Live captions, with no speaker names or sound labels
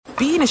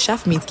being a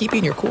chef means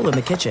keeping your cool in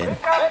the kitchen.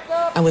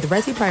 And with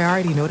Resi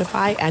Priority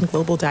Notify and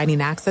Global Dining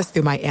Access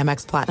through my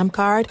Amex Platinum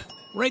card,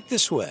 right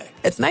this way.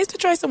 It's nice to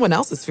try someone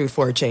else's food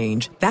for a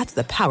change. That's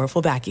the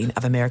powerful backing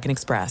of American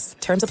Express.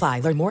 Terms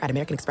apply. Learn more at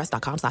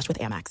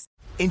americanexpress.com/withAmex.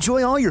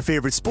 Enjoy all your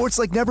favorite sports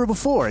like never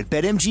before at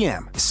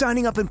BetMGM.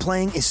 Signing up and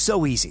playing is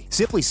so easy.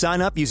 Simply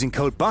sign up using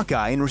code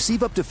Buckeye and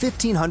receive up to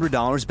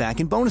 $1,500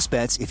 back in bonus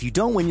bets if you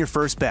don't win your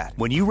first bet.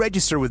 When you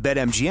register with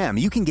BetMGM,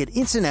 you can get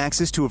instant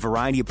access to a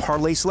variety of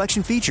parlay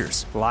selection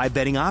features, live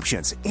betting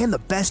options, and the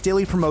best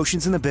daily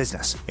promotions in the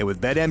business. And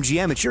with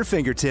BetMGM at your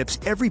fingertips,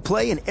 every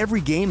play and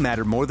every game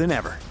matter more than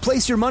ever.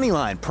 Place your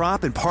moneyline,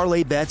 prop, and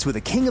parlay bets with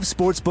the king of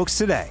sportsbooks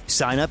today.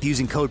 Sign up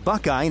using code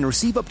Buckeye and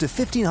receive up to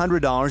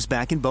 $1,500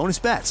 back in bonus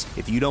bets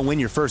if you don't win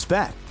your first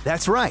bet.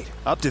 That's right,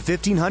 up to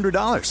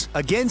 $1,500.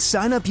 Again,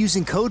 sign up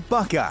using code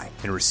Buckeye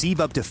and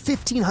receive up to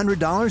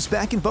 $1,500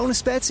 back in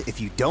bonus bets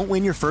if you don't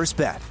win your first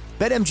bet.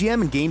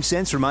 BetMGM and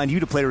GameSense remind you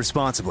to play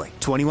responsibly.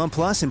 21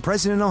 plus and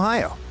present in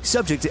Ohio.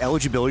 Subject to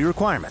eligibility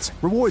requirements.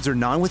 Rewards are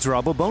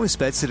non-withdrawable bonus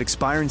bets that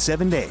expire in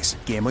 7 days.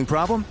 Gambling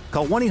problem?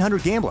 Call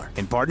 1-800-GAMBLER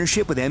in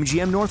partnership with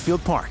MGM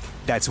Northfield Park.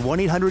 That's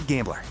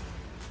 1-800-GAMBLER.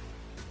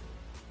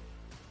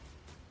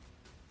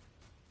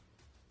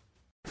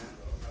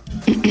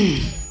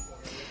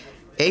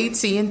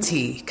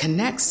 AT&T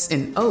connects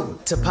an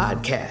ode to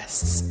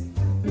podcasts.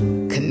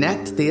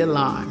 Connect the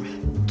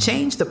alarm.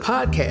 Change the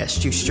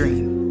podcast you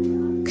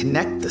stream.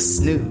 Connect the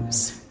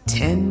snooze.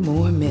 10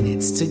 more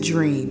minutes to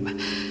dream.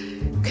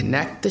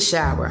 Connect the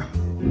shower.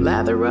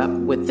 Lather up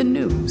with the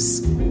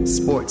news.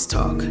 Sports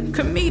talk,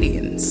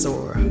 comedians,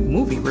 or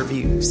movie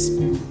reviews.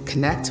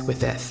 Connect with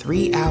that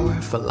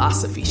 3-hour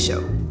philosophy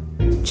show.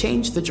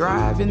 Change the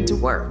drive into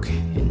work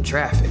in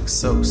traffic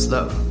so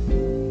slow.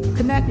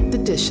 Connect the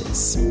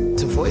dishes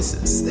to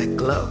voices that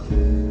glow.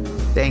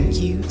 Thank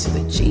you to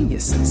the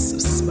geniuses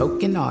of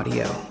spoken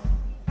audio.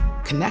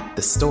 Connect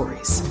the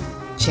stories.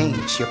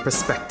 Change your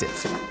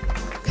perspective.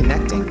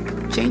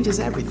 Connecting changes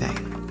everything.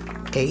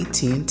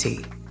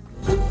 AT&T.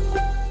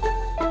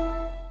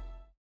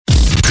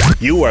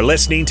 You are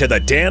listening to the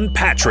Dan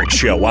Patrick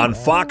Show on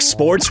Fox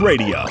Sports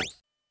Radio.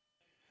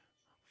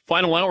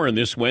 Final hour on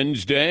this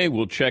Wednesday,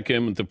 we'll check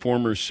in with the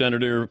former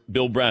Senator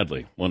Bill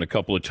Bradley. Won a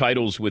couple of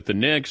titles with the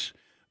Knicks.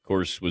 Of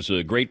course, was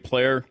a great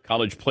player,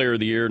 College Player of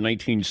the Year,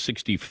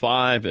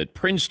 1965 at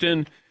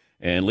Princeton,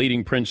 and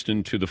leading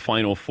Princeton to the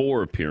Final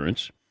Four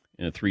appearance.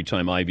 And a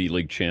 3-time Ivy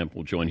League champ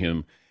will join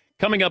him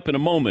coming up in a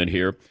moment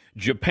here.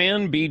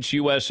 Japan beats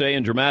USA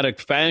in dramatic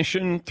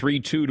fashion,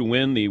 3-2 to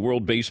win the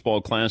World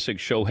Baseball Classic.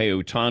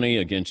 Shohei Ohtani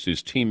against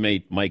his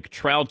teammate Mike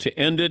Trout to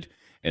end it.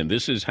 And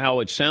this is how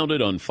it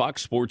sounded on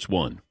Fox Sports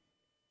 1.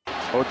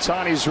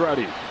 Ohtani's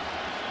ready.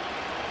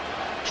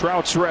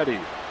 Trout's ready.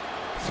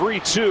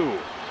 3-2.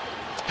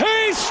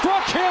 He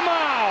struck him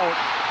out!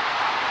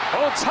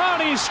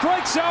 Ohtani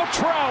strikes out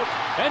Trout,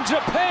 and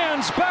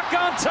Japan's back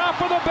on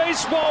top of the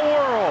baseball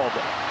world.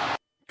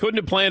 Couldn't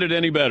have planned it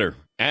any better.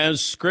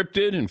 As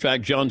scripted, in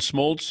fact, John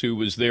Smoltz, who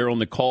was there on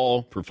the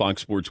call for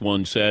Fox Sports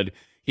 1, said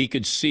he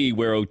could see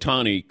where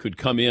Ohtani could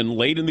come in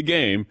late in the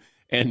game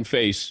and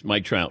face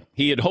Mike Trout.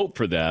 He had hoped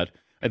for that.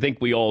 I think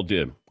we all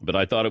did. But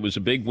I thought it was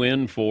a big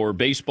win for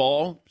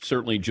baseball,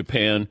 certainly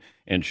Japan,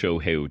 and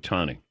Shohei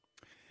Ohtani.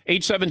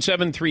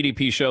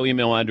 877-3DP-SHOW,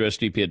 email address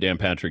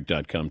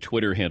dp@danpatrick.com,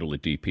 Twitter handle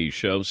at DP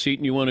Show.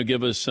 Seton, you want to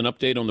give us an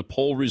update on the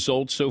poll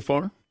results so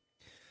far?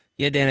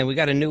 Yeah, Danny, we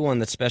got a new one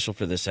that's special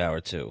for this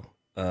hour, too.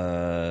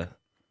 I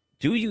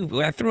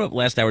threw up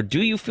last hour,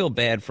 do you feel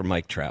bad for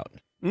Mike Trout?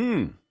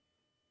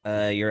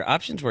 Your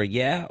options were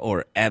yeah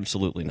or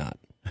absolutely not.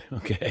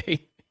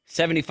 Okay.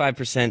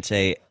 75%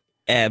 say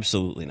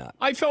absolutely not.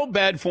 I felt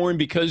bad for him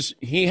because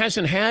he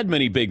hasn't had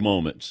many big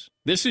moments.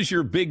 This is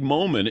your big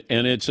moment,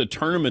 and it's a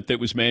tournament that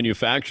was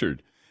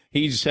manufactured.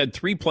 He's had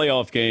 3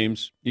 playoff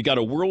games. You got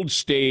a world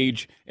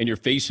stage, and you're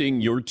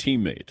facing your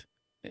teammate.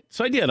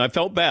 So I did. I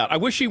felt bad. I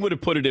wish he would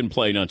have put it in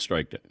play, not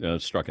struck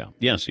out.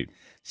 Yes, he.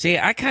 See,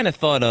 I kind of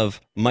thought of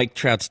Mike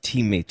Trout's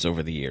teammates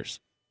over the years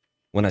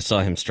when I saw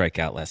him strike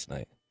out last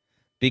night.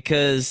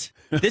 Because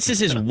this is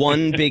his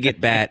one big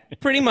at-bat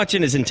pretty much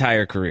in his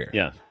entire career.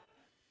 Yeah.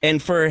 And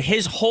for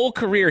his whole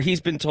career, he's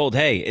been told,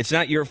 hey, it's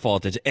not your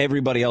fault. It's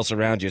everybody else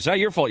around you. It's not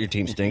your fault your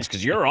team stinks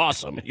because you're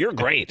awesome. You're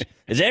great.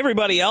 It's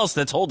everybody else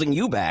that's holding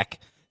you back.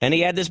 And he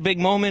had this big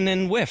moment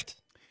and whiffed.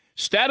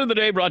 Stat of the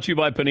day brought to you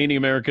by Panini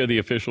America, the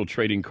official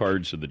trading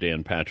cards of the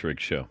Dan Patrick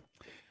Show.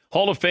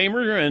 Hall of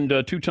Famer and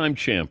 2-time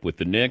champ with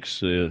the Knicks,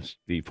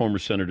 the former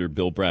Senator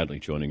Bill Bradley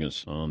joining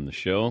us on the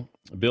show.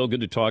 Bill,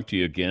 good to talk to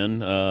you again.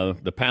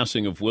 The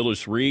passing of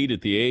Willis Reed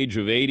at the age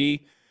of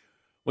 80.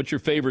 What's your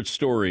favorite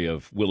story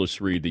of Willis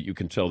Reed that you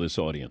can tell this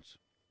audience?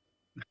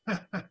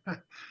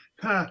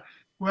 Well,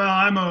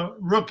 I'm a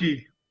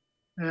rookie,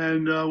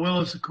 and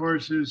Willis, of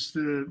course, is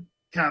the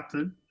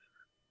captain,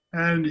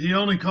 and he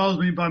only calls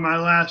me by my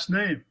last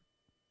name.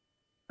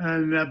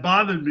 And that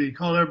bothered me. He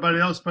called everybody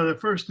else by their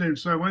first name.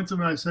 So I went to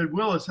him and I said,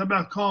 Willis, how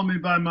about calling me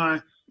by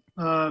my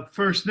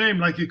first name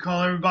like you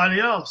call everybody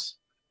else?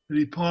 And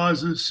he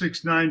pauses,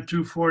 6'9",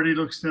 240,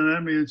 looks down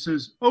at me and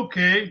says,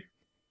 okay.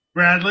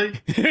 Bradley.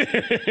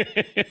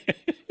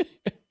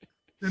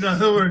 In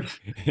other words,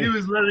 he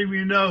was letting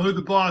me know who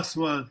the boss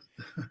was.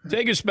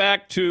 Take us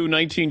back to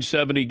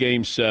 1970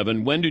 Game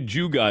 7. When did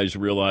you guys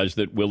realize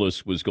that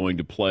Willis was going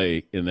to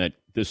play in that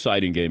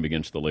deciding game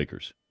against the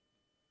Lakers?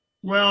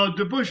 Well,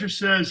 DeBusschere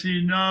says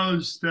he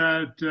knows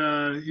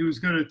that he was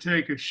going to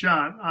take a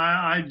shot.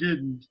 I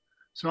didn't.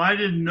 So I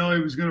didn't know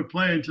he was going to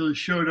play until he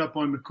showed up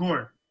on the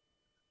court.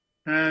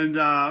 And,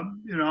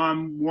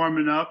 I'm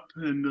warming up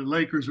and the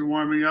Lakers are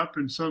warming up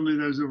and suddenly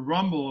there's a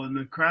rumble and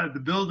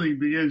the building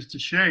begins to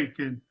shake.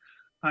 And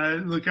I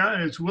look out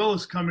and it's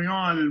Willis coming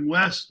on, and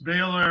West,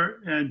 Baylor,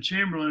 and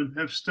Chamberlain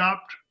have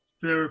stopped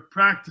their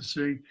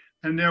practicing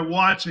and they're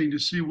watching to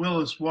see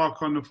Willis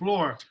walk on the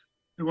floor.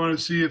 They want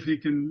to see if he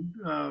can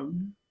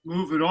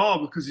move at all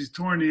because he's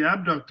torn the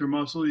abductor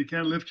muscle. You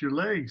can't lift your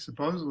leg,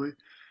 supposedly.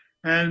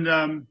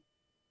 And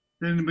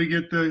then we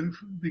get the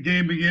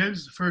game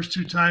begins. The first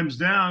 2 times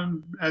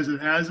down, as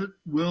it has it,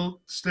 Will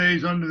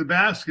stays under the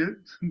basket,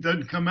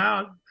 doesn't come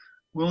out.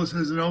 Willis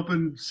has an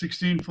open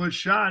 16-foot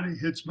shot. He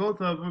hits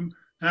both of them.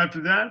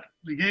 After that,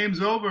 the game's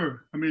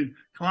over. I mean,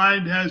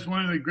 Clyde has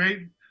one of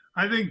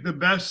I think the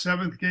best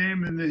 7th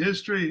game in the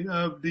history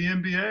of the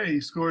NBA.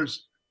 He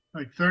scores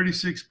like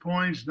 36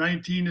 points,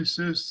 19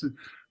 assists. And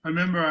I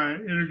remember I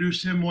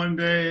introduced him one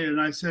day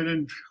and I said,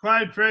 and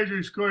Clyde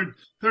Frazier scored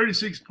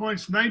 36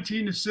 points,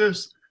 19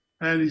 assists.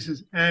 And he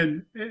says,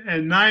 and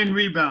 9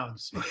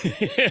 rebounds.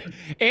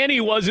 And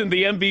he wasn't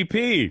the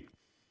MVP.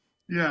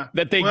 Yeah.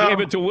 That they gave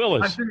it to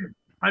Willis.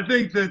 I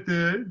think that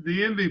the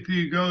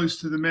MVP goes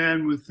to the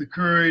man with the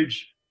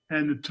courage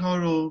and the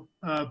total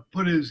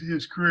put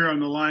his career on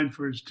the line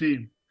for his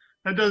team.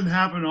 That doesn't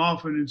happen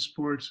often in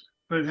sports,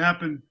 but it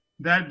happened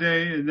that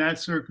day in that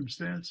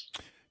circumstance.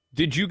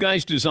 Did you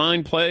guys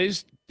design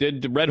plays?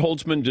 Did Red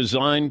Holtzman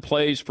design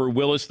plays for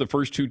Willis the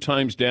first 2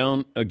 times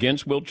down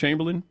against Wilt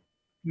Chamberlain?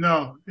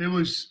 No, it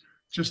was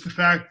just the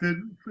fact that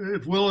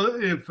if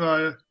Wilt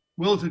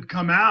had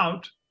come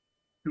out,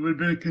 it would have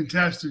been a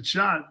contested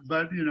shot.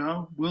 But,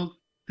 Wilt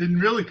didn't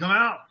really come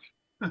out.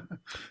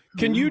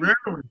 Can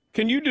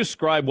you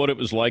describe what it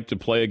was like to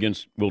play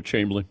against Wilt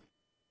Chamberlain?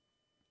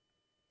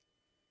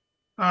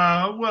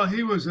 Well,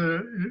 he was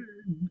an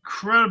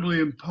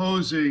incredibly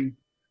imposing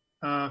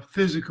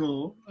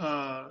physical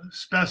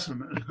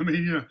specimen. I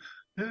mean,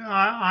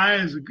 I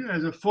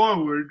as a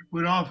forward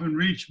would often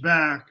reach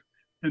back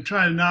and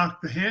try to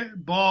knock the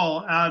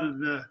ball out of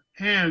the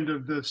hand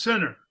of the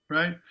center,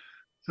 right?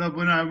 So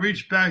when I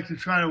reached back to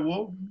try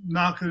to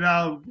knock it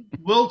out of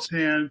Wilt's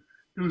hand,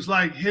 it was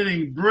like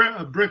hitting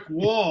a brick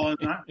wall.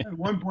 And at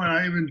one point,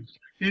 I even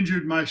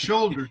injured my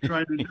shoulder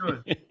trying to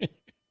do it.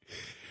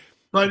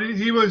 But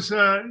he was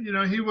a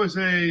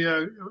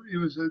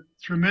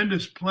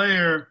tremendous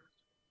player.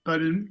 But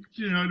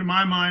to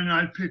my mind,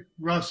 I'd pick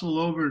Russell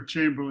over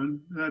Chamberlain.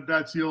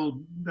 That's the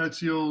old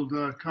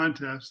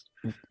contest.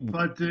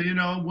 But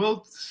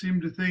Wilt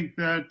seemed to think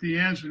that the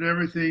answer to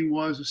everything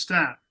was a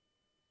stat,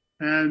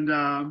 and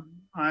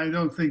I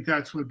don't think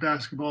that's what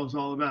basketball is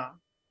all about.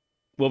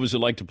 What was it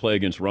like to play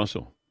against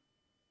Russell?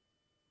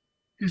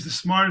 He's the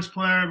smartest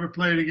player I ever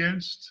played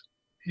against.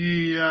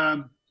 He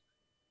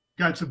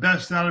got the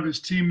best out of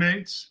his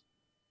teammates,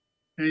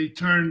 and he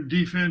turned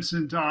defense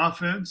into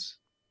offense.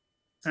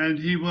 And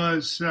he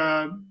was,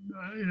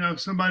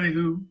 somebody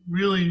who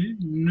really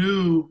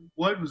knew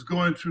what was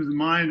going through the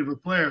mind of a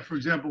player. For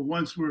example,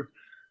 once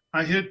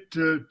I hit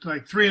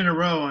like 3 in a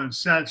row on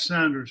Satch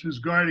Sanders, who's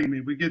guarding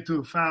me. We get to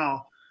a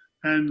foul,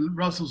 and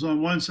Russell's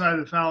on one side of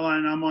the foul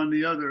line, I'm on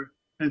the other,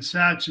 and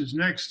Satch is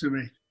next to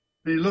me.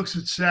 And he looks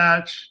at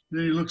Satch,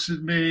 then he looks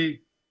at me,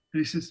 and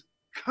he says,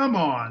 "Come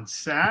on,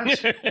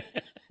 Satch,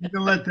 you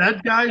can let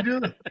that guy do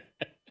it."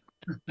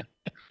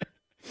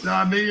 No,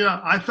 I mean,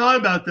 I thought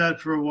about that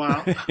for a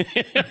while.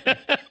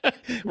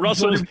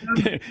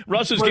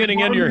 Russell's getting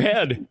in your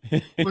head.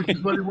 Which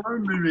is what he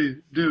wanted me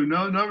to do.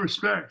 No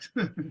respect.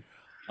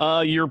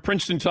 Your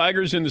Princeton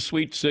Tigers in the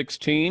Sweet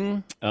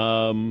 16.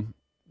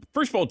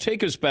 First of all,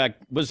 take us back.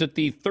 Was it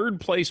the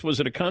third place? Was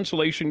it a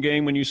consolation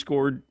game when you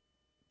scored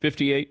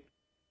 58?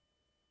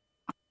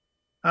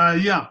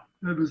 Yeah,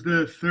 it was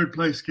the third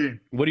place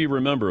game. What do you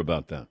remember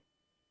about that?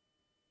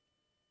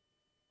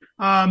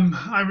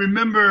 I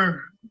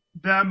remember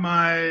that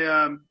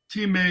my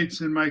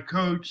teammates and my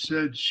coach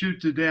said,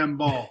 "Shoot the damn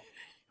ball."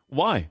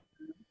 Why?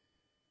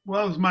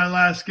 Well, it was my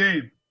last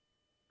game.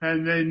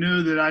 And they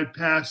knew that I'd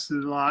passed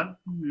it a lot,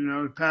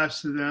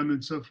 passed to them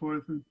and so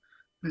forth. And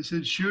they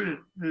said, "Shoot it."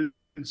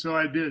 And so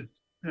I did.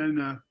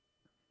 And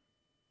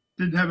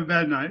didn't have a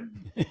bad night.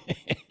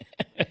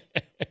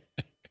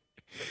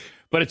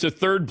 But it's a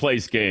third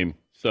place game.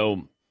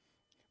 So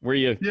were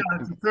you? Yeah,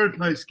 it's a third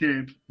place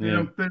game. They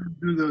don't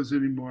do those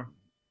anymore.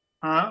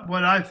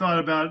 What I thought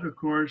about, of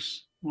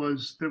course,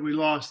 was that we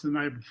lost the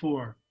night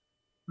before,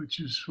 which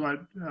is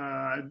what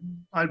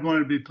I'd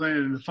want to be playing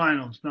in the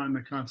finals, not in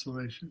the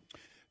consolation.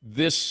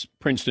 This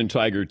Princeton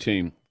Tiger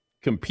team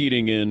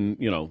competing in,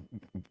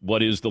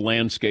 what is the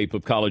landscape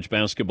of college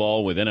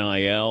basketball with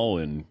NIL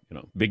and,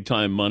 big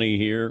time money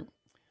here.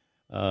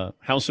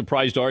 How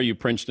surprised are you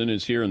Princeton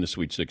is here in the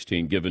Sweet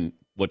 16, given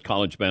what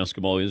college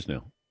basketball is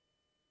now?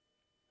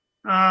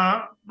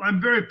 I'm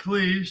very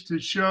pleased.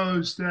 It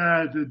shows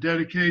that the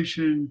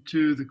dedication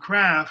to the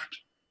craft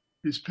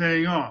is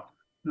paying off.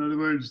 In other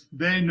words,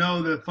 they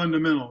know the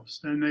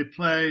fundamentals and they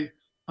play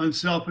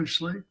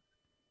unselfishly.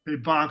 They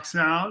box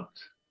out.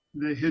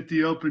 They hit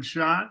the open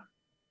shot.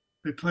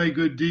 They play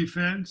good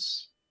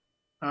defense.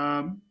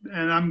 And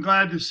I'm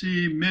glad to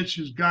see Mitch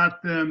has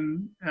got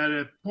them at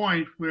a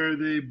point where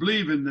they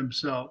believe in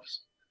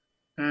themselves.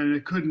 And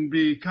it couldn't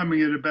be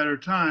coming at a better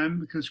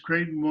time because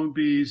Creighton won't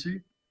be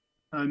easy.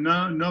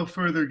 No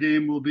further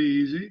game will be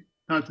easy.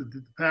 Not that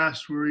the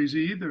past were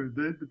easy either.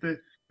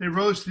 They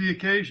rose to the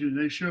occasion.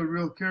 They showed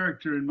real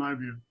character, in my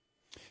view.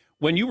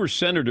 When you were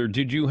senator,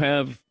 did you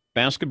have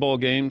basketball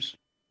games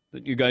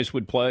that you guys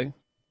would play?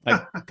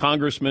 Like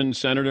congressmen,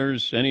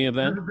 senators, any of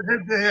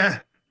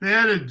that? They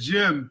had a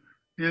gym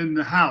in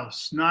the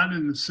House, not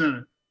in the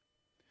Senate.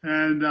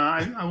 And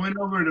I went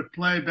over to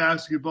play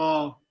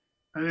basketball,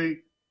 I think,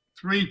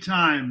 3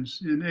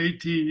 times in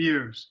 18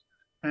 years.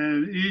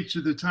 And each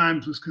of the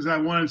times was because I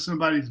wanted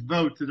somebody's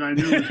vote that I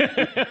knew.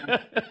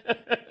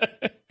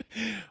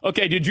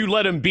 Okay, did you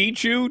let them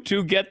beat you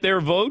to get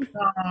their vote?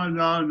 No.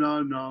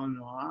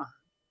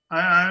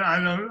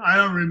 I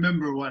don't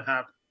remember what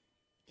happened.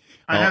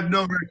 I have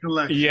no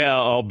recollection. Yeah,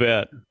 I'll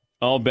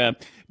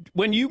bet.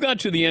 When you got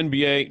to the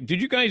NBA,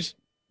 did you guys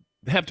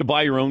have to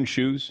buy your own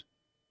shoes?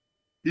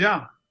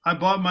 Yeah, I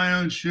bought my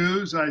own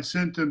shoes. I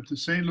sent them to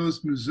St.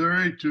 Louis,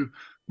 Missouri, to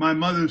my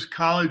mother's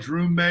college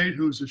roommate,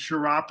 who's a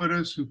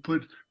chiropodist, who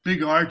put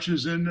big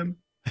arches in them.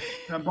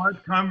 I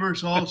bought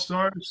Converse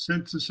All-Stars,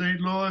 sent to St.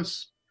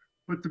 Louis,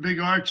 put the big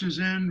arches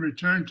in,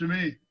 returned to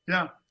me.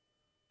 Yeah.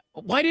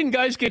 Why didn't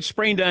guys get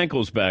sprained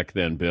ankles back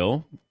then,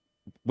 Bill,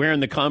 wearing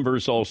the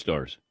Converse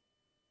All-Stars?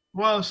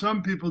 Well,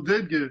 some people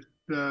did get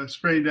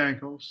sprained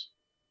ankles.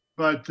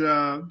 But,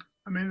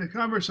 the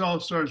Converse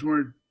All-Stars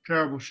weren't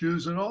terrible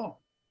shoes at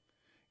all.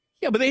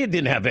 Yeah, but they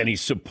didn't have any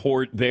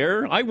support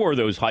there. I wore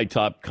those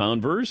high-top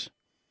Converse.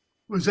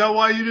 Was that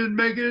why you didn't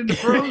make it in the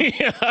pros?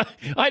 Yeah,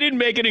 I didn't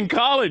make it in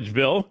college,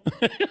 Bill.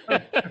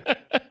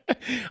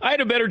 I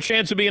had a better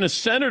chance of being a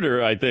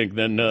senator, I think,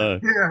 than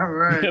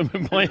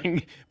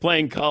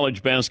playing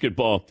college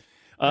basketball.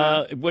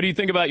 What do you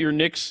think about your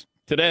Knicks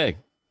today?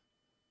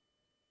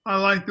 I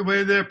like the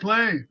way they're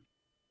playing.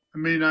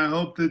 I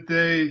hope that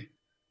they,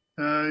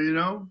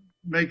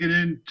 make it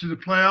into the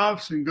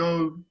playoffs and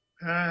go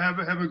have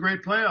a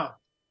great playoff.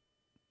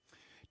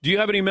 Do you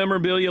have any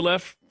memorabilia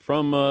left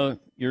from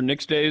your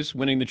Knicks days,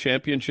 winning the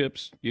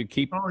championships? You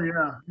keep? Oh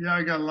yeah.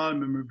 I got a lot of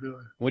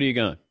memorabilia. What do you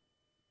got?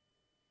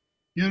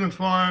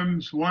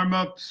 Uniforms,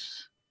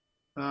 warm-ups,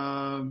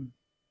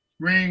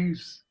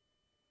 rings.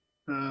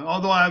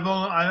 Although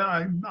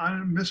I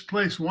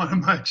misplaced one of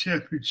my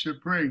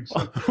championship rings.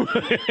 So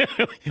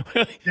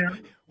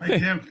I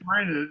can't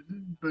find it,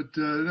 but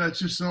that's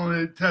just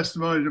only a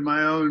testimony to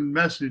my own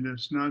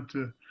messiness, not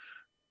to.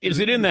 Is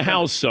it in the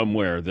house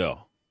somewhere,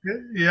 though?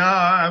 Yeah,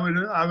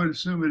 I would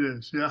assume it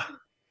is. Yeah.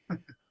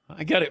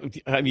 I got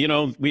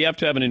it. We have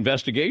to have an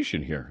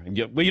investigation here.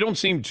 Well, you don't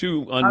seem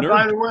too unnerved.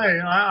 By the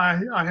way,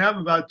 I have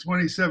about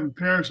 27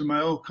 pairs of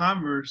my old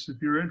Converse. If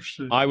you're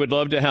interested, I would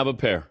love to have a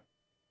pair.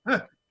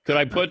 Could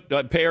I put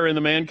a pair in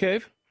the man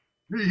cave?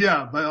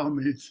 Yeah, by all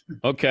means.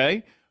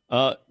 Okay,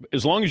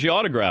 as long as you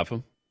autograph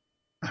them.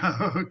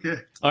 Okay.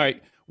 All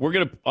right,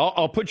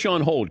 I'll put you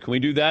on hold. Can we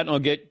do that?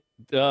 And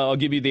I'll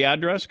give you the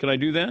address. Can I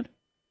do that?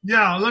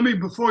 Yeah.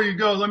 Before you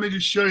go, let me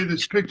just show you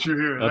this picture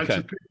here. Okay. That's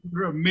a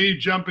picture of me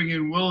jumping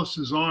in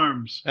Willis's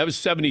arms. That was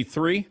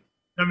 73.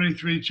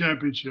 73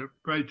 championship,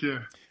 right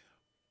there.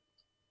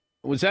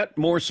 Was that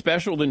more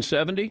special than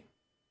 70?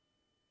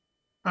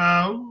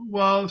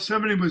 Well,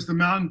 70 was the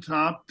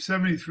mountaintop.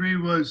 73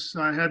 was,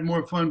 I had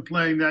more fun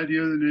playing that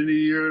year than any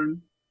year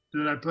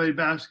that I played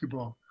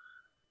basketball.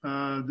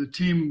 The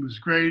team was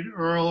great.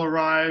 Earl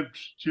arrived.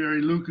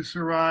 Jerry Lucas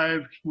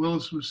arrived.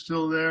 Willis was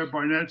still there.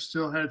 Barnett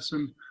still had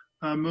some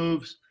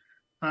moves.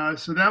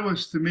 So that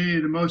was, to me,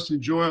 the most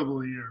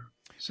enjoyable year.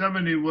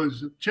 70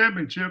 was a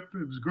championship.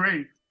 It was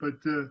great.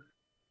 But, there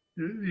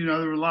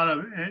were a lot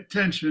of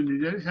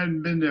tension. It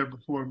hadn't been there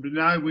before. But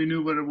now we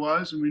knew what it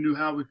was, and we knew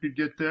how we could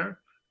get there.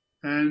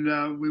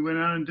 And we went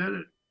out and did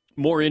it.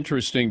 More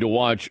interesting to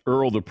watch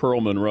Earl the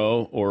Pearl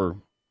Monroe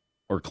or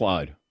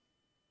Clyde?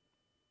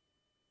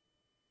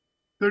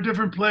 They're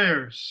different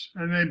players,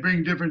 and they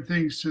bring different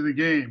things to the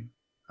game.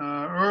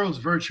 Earl's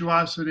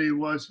virtuosity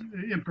was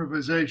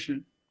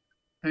improvisation,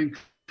 and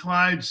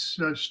Clyde's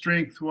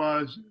strength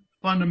was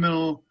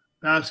fundamental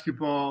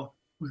basketball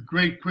with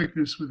great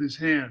quickness with his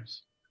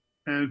hands,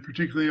 and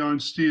particularly on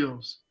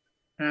steals,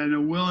 and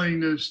a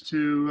willingness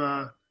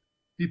to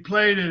he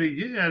played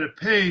at a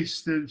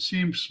pace that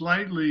seemed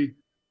slightly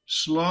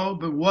slow,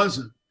 but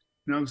wasn't.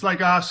 It was like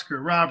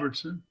Oscar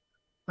Robertson,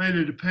 played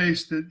at a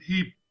pace that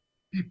he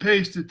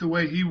paced it the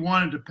way he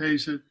wanted to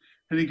pace it,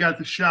 and he got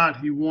the shot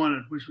he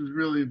wanted, which was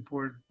really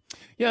important.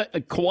 Yeah,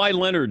 Kawhi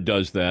Leonard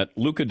does that.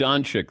 Luka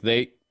Doncic,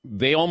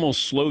 they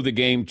almost slow the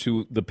game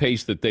to the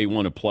pace that they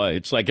want to play.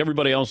 It's like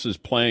everybody else is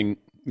playing,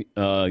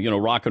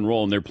 rock and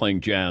roll, and they're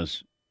playing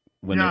jazz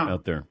when they're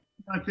out there.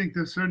 I think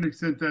to a certain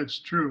extent that's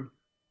true.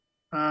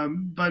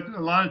 But a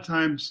lot of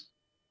times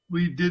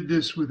we did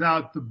this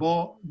without the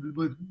ball,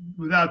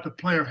 without the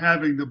player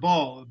having the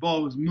ball. The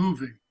ball was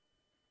moving.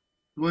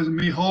 It wasn't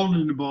me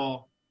holding the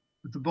ball,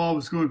 but the ball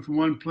was going from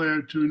one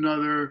player to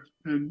another,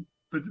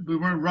 but we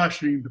weren't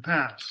rushing the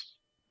pass.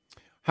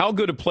 How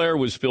good a player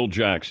was Phil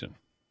Jackson?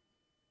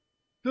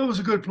 Phil was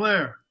a good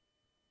player.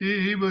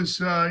 He was,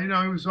 he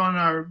was on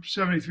our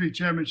 73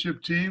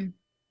 championship team.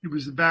 He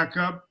was the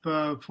backup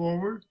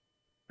forward,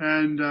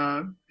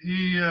 and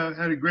he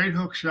had a great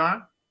hook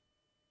shot,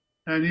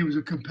 and he was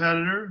a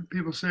competitor.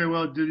 People say,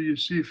 well, did you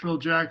see Phil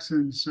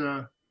Jackson's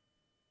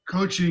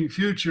coaching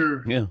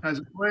future as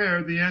a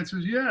player? The answer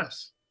is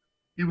yes.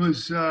 He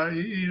was, a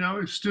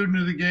student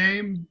of the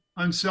game,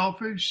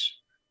 unselfish,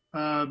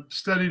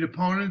 studied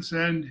opponents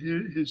and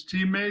his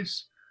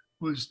teammates,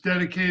 was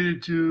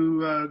dedicated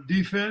to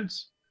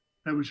defense,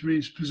 which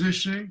means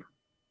positioning.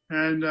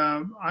 And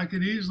I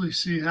could easily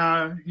see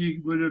how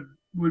he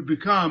would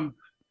become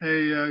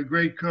a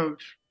great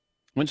coach.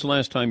 When's the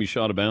last time you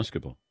shot a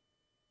basketball?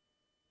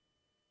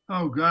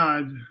 Oh,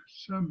 God.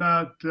 So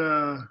about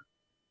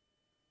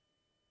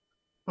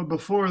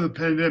before the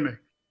pandemic.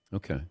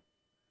 Okay.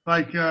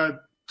 Like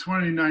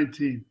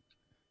 2019.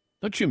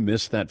 Don't you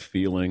miss that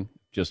feeling?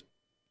 Just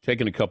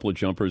taking a couple of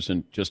jumpers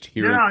and just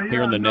hearing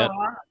the net?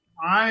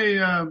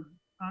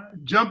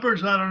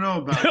 Jumpers, I don't know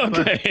about.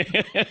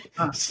 Okay.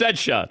 But, set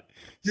shot.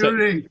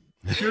 Shooting,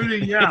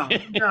 yeah.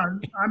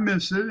 I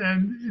miss it.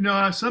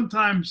 And,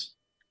 sometimes,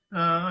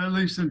 at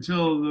least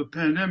until the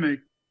pandemic,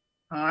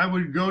 I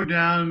would go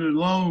down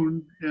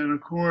alone in a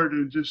court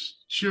and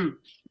just shoot.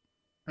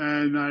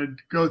 And I'd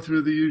go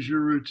through the usual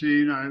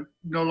routine. I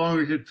no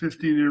longer hit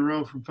 15 in a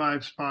row from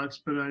 5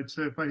 spots, but I'd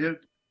say if I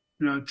hit,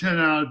 10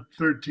 out of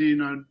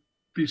 13, I'd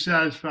be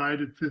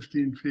satisfied at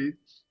 15 feet.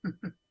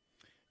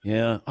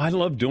 Yeah, I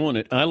love doing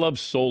it. I love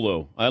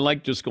solo. I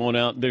like just going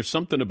out. There's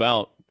something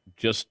about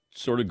just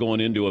sort of going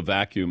into a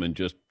vacuum and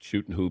just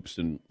shooting hoops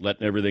and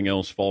letting everything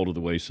else fall to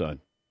the wayside.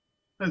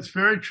 That's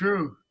very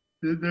true.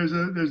 There's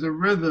a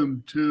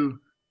rhythm to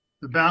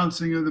the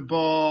bouncing of the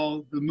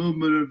ball, the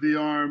movement of the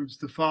arms,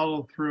 the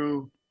follow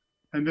through,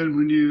 and then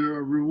when you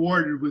are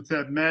rewarded with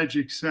that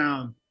magic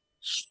sound,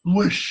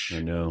 swoosh.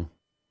 I know.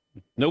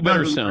 No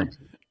better sound.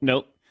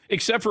 No,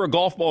 except for a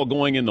golf ball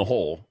going in the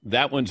hole.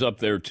 That one's up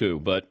there too,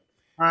 but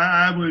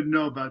I wouldn't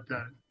know about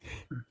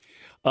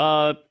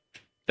that.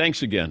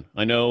 Thanks again.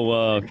 I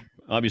know,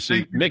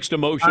 obviously, mixed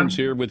emotions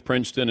here with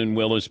Princeton and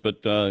Willis, but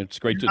it's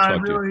great to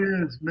talk to you. It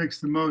really is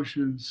mixed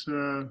emotions.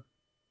 When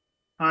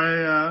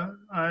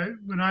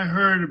I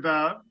heard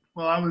about,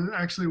 I was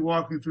actually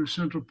walking through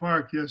Central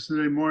Park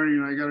yesterday morning,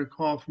 and I got a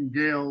call from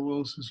Gail,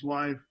 Willis's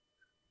wife.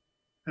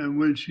 And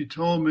when she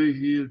told me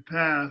he had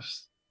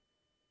passed,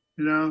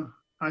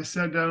 I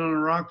sat down on a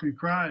rock and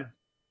cried,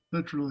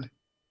 literally.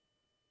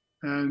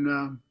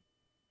 And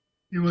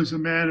he was a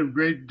man of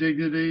great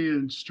dignity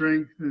and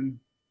strength and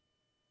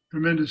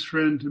tremendous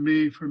friend to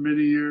me for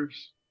many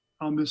years.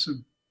 I'll miss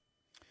him.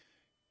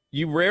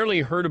 You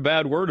rarely heard a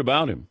bad word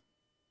about him.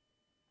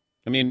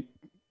 I mean,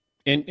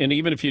 and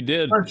even if you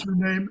did.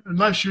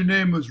 Unless your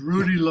name was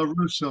Rudy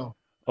LaRusso.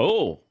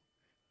 Oh,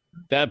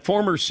 that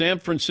former San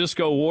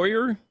Francisco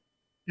Warrior?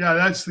 Yeah,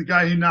 that's the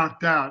guy he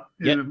knocked out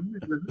in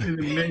the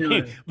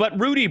melee. But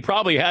Rudy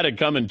probably had it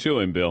coming to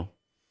him, Bill.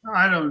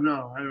 I don't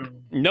know.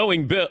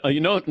 Knowing Bill,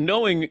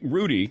 knowing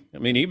Rudy, I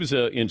mean, he was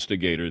an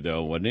instigator,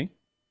 though, wasn't he?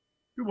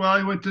 Well,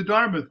 he went to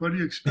Dartmouth. What do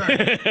you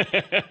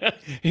expect?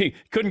 He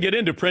couldn't get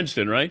into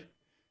Princeton, right?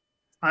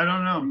 I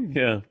don't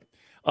know.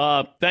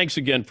 Yeah. Thanks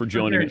again for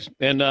joining us.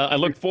 And I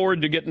look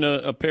forward to getting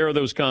a pair of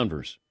those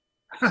Converse.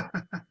 Okay.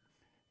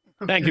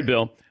 Thank you,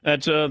 Bill.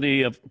 That's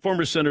the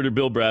former Senator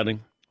Bill Bradley,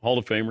 Hall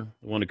of Famer,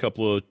 won a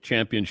couple of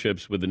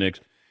championships with the Knicks.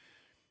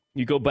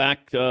 You go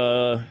back,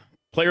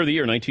 Player of the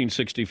Year,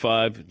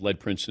 1965, led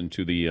Princeton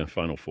to the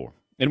Final Four.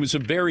 And was a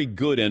very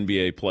good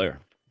NBA player.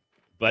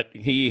 But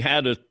he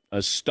had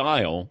a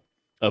style,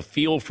 a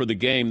feel for the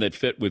game that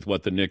fit with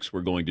what the Knicks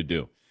were going to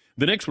do.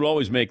 The Knicks would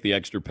always make the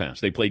extra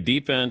pass. They played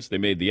defense, they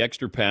made the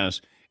extra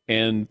pass,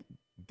 and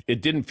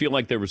it didn't feel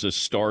like there was a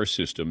star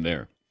system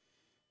there.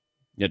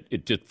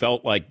 It just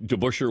felt like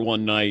DeBusschere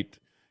one night,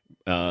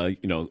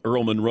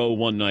 Earl Monroe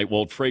one night,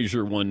 Walt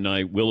Frazier one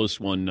night, Willis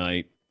one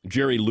night,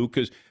 Jerry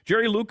Lucas.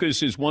 Jerry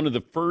Lucas is one of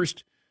the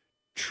first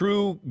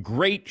true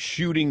great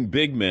shooting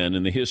big men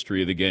in the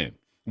history of the game.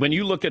 When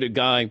you look at a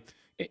guy,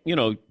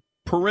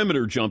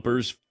 perimeter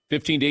jumpers,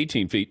 15 to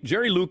 18 feet,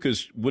 Jerry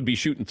Lucas would be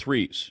shooting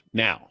threes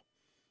now.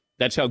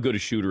 That's how good a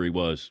shooter he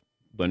was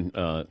when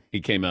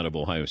he came out of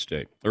Ohio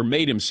State, or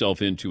made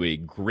himself into a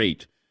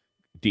great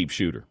deep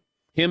shooter.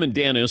 Him and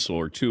Dan Issel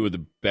are two of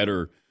the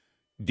better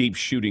deep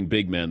shooting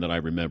big men that I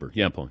remember.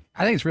 Yeah, Paul.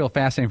 I think it's real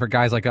fascinating for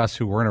guys like us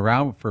who weren't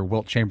around for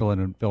Wilt Chamberlain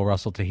and Bill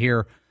Russell to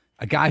hear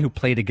a guy who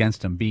played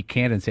against him be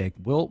candid and say,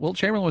 Wilt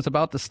Chamberlain was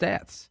about the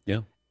stats.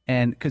 Yeah.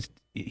 And because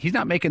he's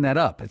not making that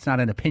up. It's not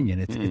an opinion.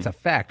 It's a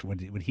fact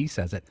when he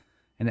says it.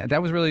 And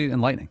that was really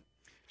enlightening.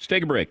 Let's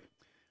take a break.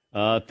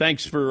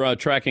 Thanks for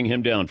tracking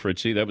him down,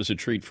 Fritzy. That was a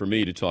treat for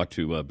me to talk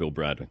to Bill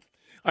Bradley.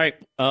 All right,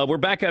 we're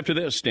back after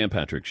this Dan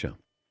Patrick Show.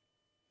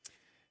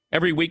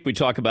 Every week we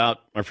talk about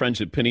our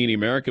friends at Panini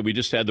America. We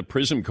just had the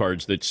Prism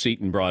cards that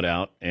Seton brought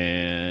out,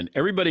 and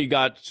everybody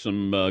got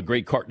some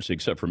great cards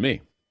except for me.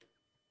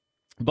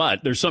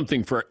 But there's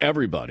something for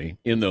everybody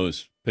in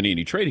those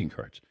Panini trading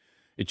cards.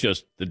 It's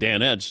just the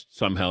Danettes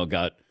somehow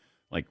got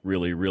like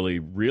really, really,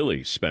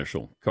 really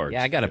special cards.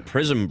 Yeah, I got a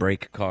Prism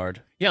break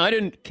card. Yeah, I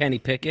didn't. Kenny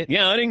Pickett.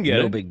 Yeah, I didn't get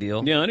it. No big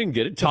deal. Yeah, I didn't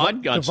get it.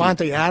 Todd got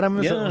Devontae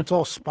Adams. Yeah. It's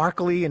all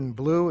sparkly and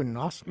blue and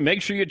awesome.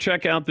 Make sure you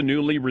check out the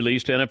newly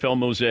released NFL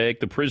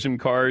Mosaic, the Prism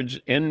cards,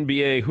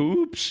 NBA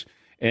hoops,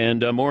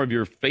 and more of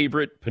your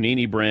favorite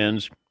Panini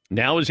brands.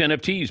 Now is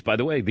NFTs, by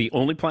the way, the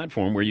only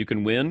platform where you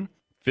can win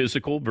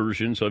physical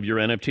versions of your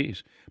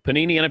NFTs.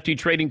 Panini NFT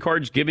trading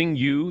cards giving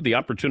you the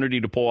opportunity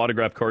to pull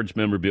autographed cards,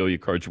 memorabilia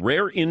cards,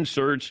 rare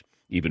inserts,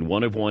 even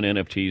one-of-one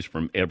NFTs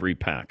from every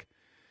pack.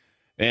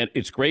 And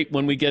it's great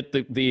when we get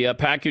the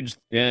package,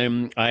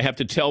 and I have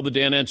to tell the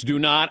Danettes, do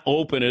not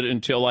open it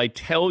until I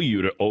tell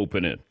you to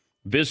open it.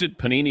 Visit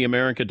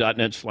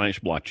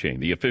PaniniAmerica.net/blockchain,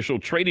 the official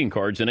trading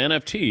cards and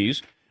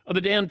NFTs of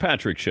the Dan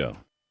Patrick Show.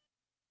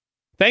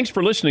 Thanks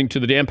for listening to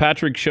the Dan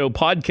Patrick Show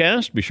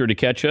podcast. Be sure to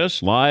catch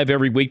us live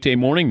every weekday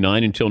morning,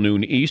 9 until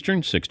noon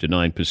Eastern, 6 to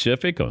 9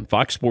 Pacific on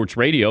Fox Sports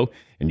Radio.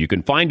 And you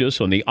can find us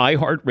on the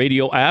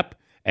iHeartRadio app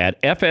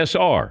at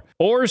FSR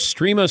or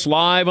stream us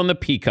live on the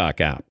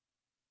Peacock app.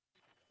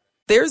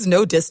 There's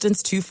no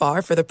distance too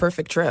far for the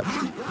perfect trip.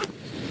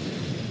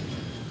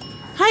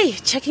 Hi,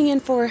 checking in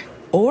for...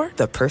 Or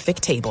the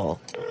perfect table.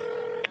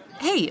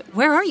 Hey,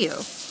 where are you?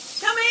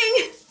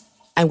 Coming!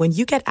 And when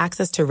you get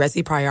access to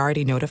Resi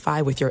Priority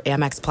Notify with your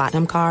Amex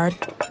Platinum card...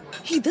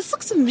 Hey, this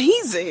looks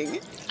amazing.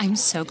 I'm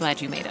so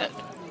glad you made it.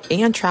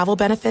 And travel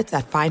benefits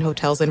at fine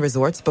hotels and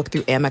resorts booked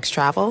through Amex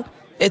Travel,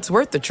 it's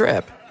worth the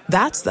trip.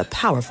 That's the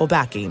powerful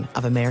backing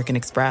of American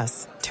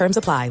Express. Terms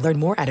apply. Learn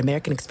more at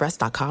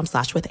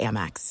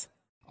americanexpress.com/withAmex.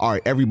 All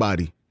right,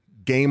 everybody,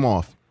 game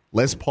off.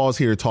 Let's pause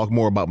here to talk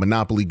more about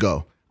Monopoly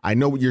Go. I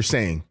know what you're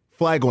saying.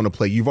 Flag on the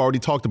play. You've already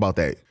talked about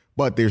that.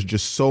 But there's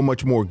just so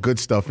much more good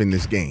stuff in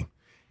this game.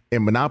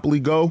 In Monopoly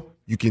Go,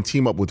 you can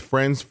team up with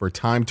friends for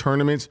time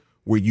tournaments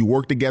where you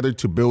work together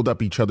to build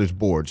up each other's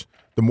boards.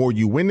 The more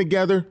you win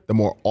together, the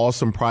more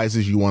awesome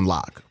prizes you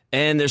unlock.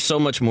 And there's so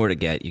much more to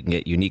get. You can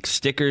get unique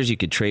stickers. You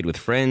could trade with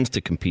friends to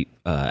compete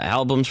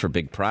albums for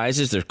big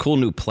prizes. There's cool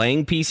new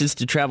playing pieces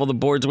to travel the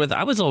boards with.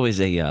 I was always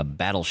a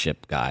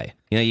Battleship guy.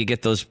 You know, you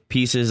get those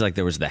pieces, like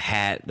there was the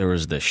hat, there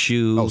was the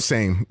shoe. Oh,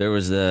 same. I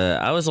was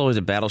always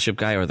a Battleship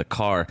guy, or the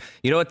car.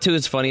 You know what, too,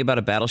 is funny about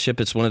a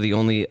Battleship? It's one of the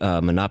only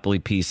Monopoly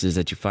pieces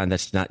that you find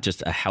that's not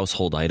just a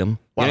household item.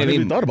 Wow, You know I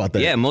never thought about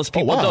that. Yeah, most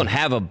people wow. don't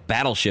have a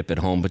Battleship at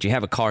home, but you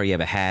have a car, you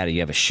have a hat, you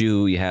have a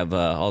shoe, you have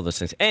all those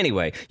things.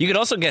 Anyway, you could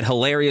also get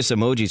hilarious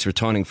emojis for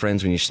taunting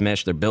friends when you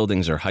smash their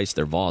buildings or heist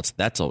their vaults.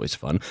 That's always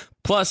fun.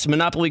 Plus,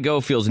 Monopoly Go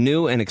feels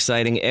new and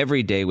exciting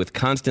every day with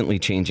constantly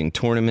changing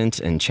tournaments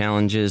and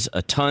challenges.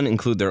 A ton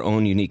include their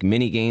own unique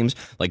mini games,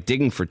 like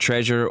digging for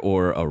treasure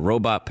or a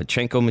robot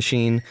Pachinko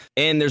machine.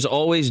 And there's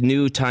always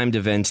new timed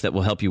events that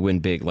will help you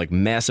win big, like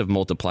massive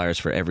multipliers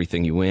for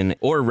everything you win,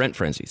 or rent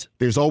frenzies.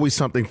 There's always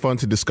something fun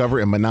to discover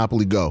in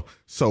Monopoly Go.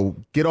 So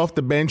get off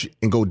the bench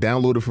and go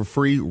download it for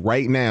free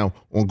right now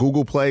on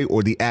Google Play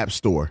or the App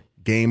Store.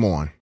 Game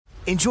on.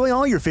 Enjoy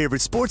all your favorite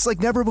sports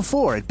like never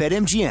before at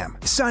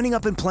BetMGM. Signing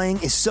up and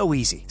playing is so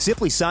easy.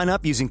 Simply sign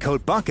up using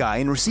code Buckeye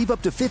and receive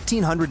up to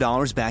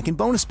 $1,500 back in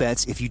bonus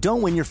bets if you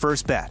don't win your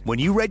first bet. When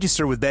you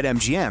register with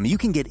BetMGM, you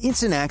can get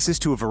instant access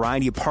to a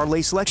variety of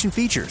parlay selection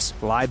features,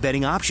 live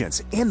betting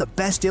options, and the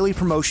best daily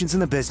promotions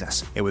in the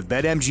business. And with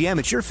BetMGM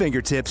at your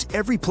fingertips,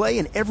 every play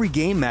and every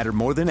game matter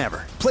more than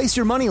ever. Place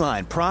your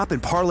moneyline, prop,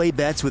 and parlay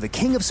bets with the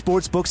king of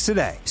sportsbooks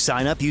today.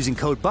 Sign up using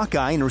code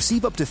Buckeye and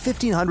receive up to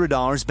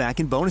 $1,500 back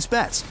in bonus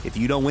bets if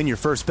you don't win your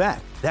first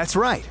bet. That's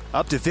right,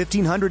 up to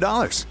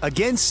 $1,500.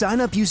 Again, sign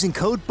up using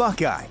code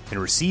Buckeye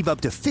and receive up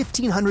to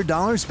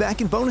 $1,500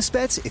 back in bonus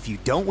bets if you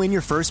don't win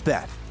your first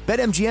bet.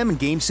 BetMGM and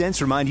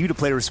GameSense remind you to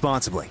play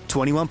responsibly.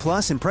 21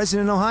 plus and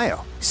present in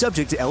Ohio.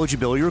 Subject to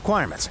eligibility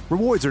requirements.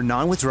 Rewards are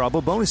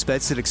non-withdrawable bonus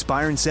bets that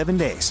expire in 7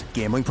 days.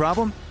 Gambling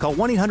problem? Call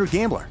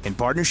 1-800-GAMBLER in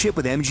partnership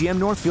with MGM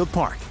Northfield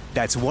Park.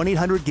 That's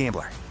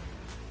 1-800-GAMBLER.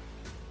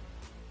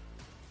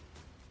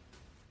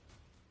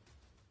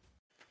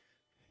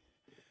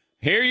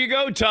 Here you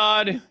go,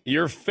 Todd.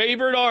 Your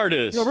favorite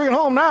artist. You'll bring it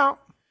home now.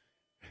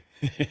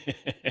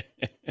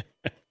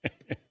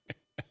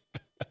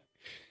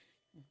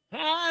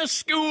 High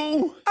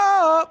school.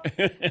 Up.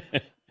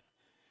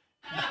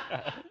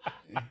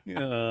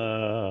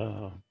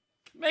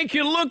 Make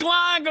you look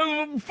like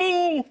a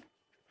fool.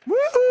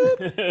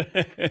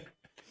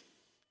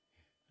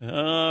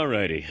 All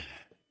righty.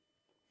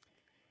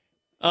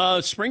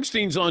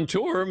 Springsteen's on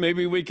tour.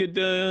 Maybe we could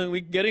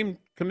get him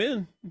come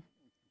in.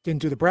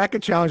 Didn't do the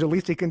bracket challenge. At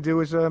least he can do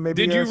is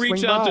maybe. Did you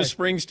reach out by. to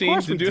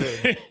Springsteen to do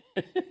it?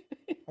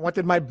 I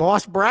wanted my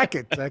boss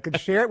bracket. I could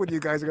share it with you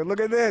guys. I go,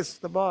 look at this,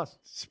 the boss.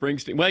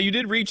 Springsteen. Well, you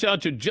did reach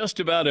out to just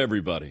about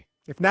everybody.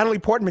 If Natalie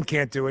Portman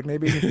can't do it,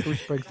 maybe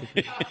Bruce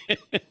Springsteen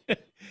can.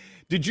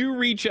 Did you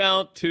reach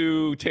out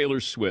to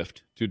Taylor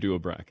Swift to do a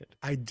bracket?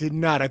 I did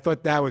not. I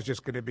thought that was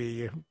just going to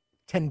be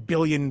 10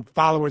 billion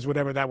followers,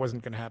 whatever. That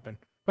wasn't going to happen.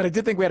 But I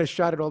did think we had a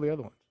shot at all the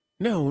other ones.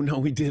 No,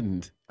 we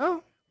didn't.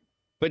 Oh.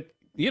 But,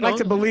 I'd like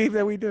to believe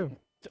that we do.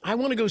 I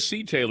want to go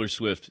see Taylor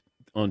Swift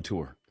on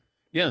tour.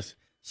 Yes.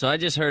 So I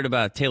just heard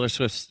about Taylor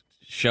Swift's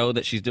show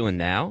that she's doing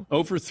now.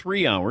 Over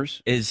 3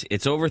 hours.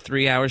 It's over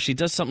 3 hours. She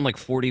does something like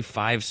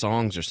 45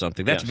 songs or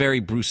something. That's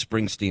very Bruce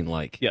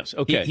Springsteen-like. Yes,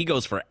 okay. He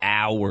goes for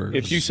hours.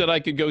 If you said I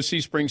could go see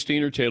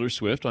Springsteen or Taylor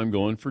Swift, I'm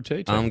going for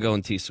Tay. I'm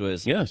going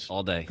T-Swizz. Yes.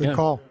 All day. Good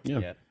call.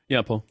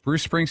 Yeah, Paul.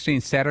 Bruce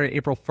Springsteen, Saturday,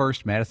 April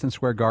 1st, Madison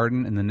Square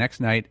Garden, and the next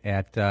night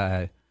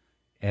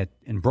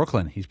in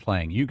Brooklyn, he's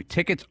playing.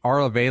 Tickets are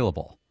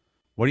available.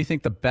 What do you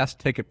think the best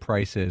ticket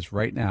price is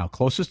right now,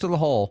 closest to the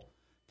hole,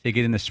 to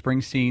get into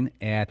Springsteen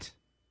at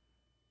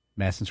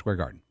Madison Square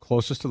Garden?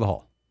 Closest to the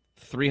hole.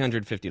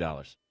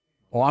 $350.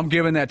 Oh, I'm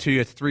giving that to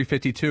you. It's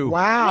 $352.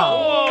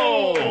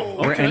 Wow.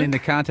 We're ending the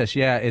contest.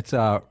 Yeah, it's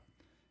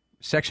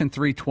Section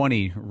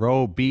 320,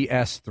 row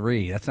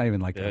BS3. That's not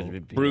even like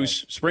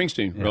Bruce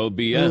Springsteen, row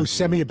BS. Ooh,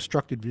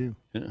 semi-obstructed view.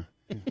 Yeah.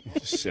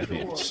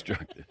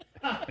 Semi-obstructed.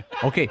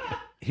 Okay,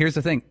 here's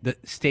the thing. The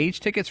stage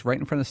tickets right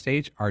in front of the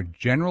stage are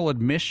general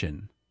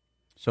admission.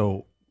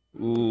 So,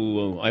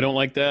 ooh, I don't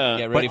like that.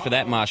 Get ready for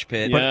that mosh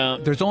pit. Yeah.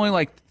 There's only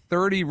like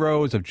 30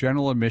 rows of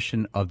general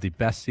admission of the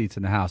best seats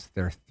in the house.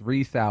 They're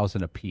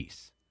 $3,000 a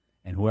piece.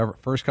 And whoever,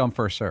 first come,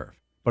 first serve.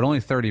 But only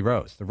 30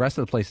 rows. The rest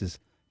of the place is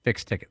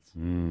fixed tickets.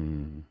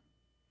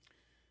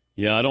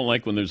 Yeah, I don't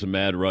like when there's a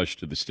mad rush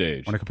to the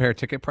stage. Want to compare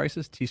ticket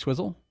prices?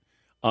 T-Swizzle?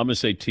 I'm going to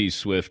say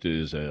T-Swift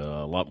is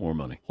a lot more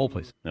money. Hold,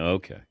 please.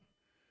 Okay.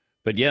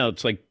 But yeah,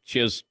 it's like she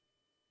has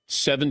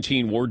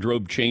 17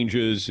 wardrobe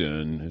changes,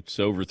 and it's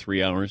over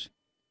 3 hours.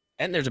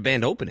 And there's a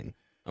band opening.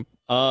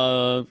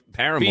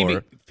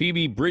 Paramore.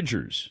 Phoebe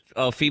Bridgers.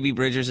 Oh, Phoebe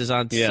Bridgers is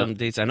on some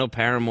dates. I know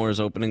Paramore is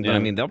opening, but I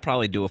mean, they'll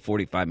probably do a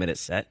 45-minute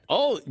set.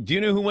 Oh, do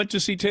you know who went to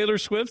see Taylor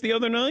Swift the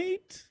other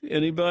night?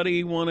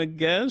 Anybody want to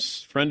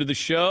guess? Friend of the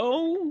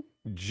show?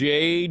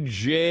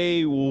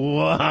 J.J.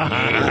 Watt.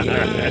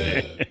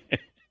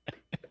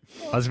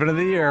 Husband of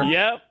the year.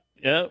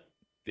 Yep.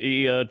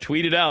 He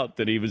tweeted out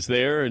that he was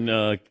there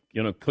and,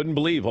 couldn't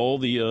believe all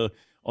the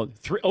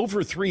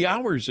over 3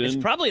 hours. It's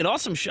probably an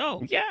awesome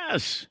show.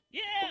 Yes.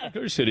 Yeah. Of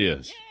course it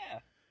is. Yeah.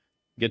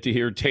 Get to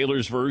hear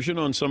Taylor's version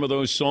on some of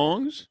those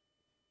songs.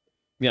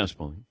 Yes,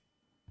 Pauline.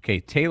 Okay,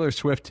 Taylor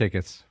Swift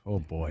tickets. Oh,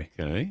 boy.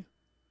 Okay.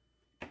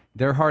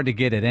 They're hard to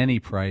get at any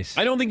price.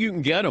 I don't think you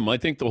can get them. I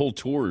think the whole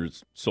tour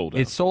is sold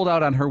out. It's sold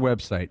out on her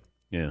website.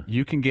 Yeah.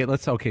 You can get,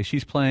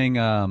 she's playing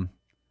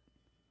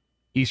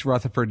East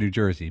Rutherford, New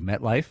Jersey,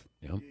 MetLife.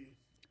 Yep.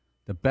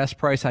 The best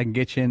price I can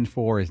get you in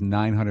for is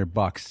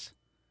 $900,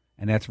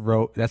 and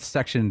that's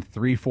section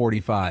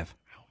 345.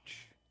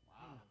 Ouch.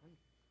 Wow.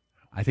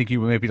 I think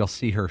maybe you'll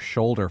see her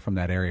shoulder from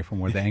that area from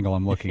where the angle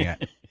I'm looking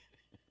at.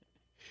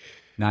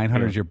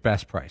 900 is your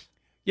best price.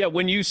 Yeah,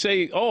 when you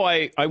say,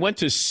 I went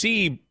to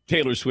see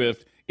Taylor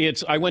Swift,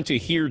 it's I went to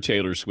hear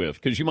Taylor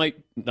Swift, because you might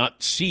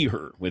not see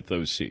her with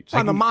those seats.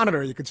 On the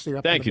monitor, you can see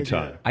her. Thank you,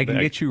 Todd. I can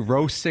get you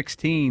row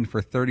 16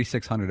 for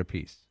 $3,600 a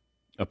piece.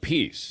 A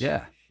piece?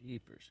 Yeah.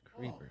 Jeepers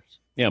creepers.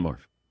 Yeah,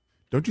 Marv.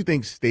 Don't you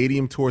think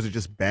stadium tours are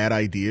just bad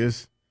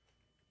ideas?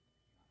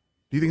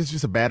 Do you think it's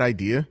just a bad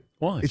idea?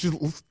 Why? It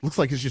just looks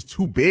like it's just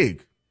too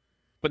big.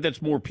 But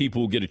that's more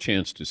people who get a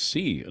chance to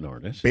see an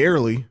artist.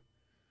 Barely.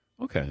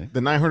 Okay. The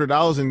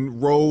 $900 in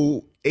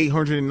row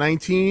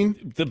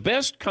 819. The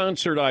best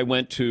concert I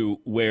went to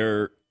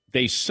where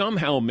they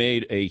somehow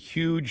made a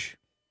huge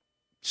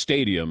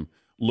stadium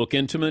look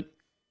intimate.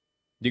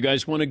 Do you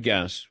guys want to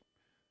guess?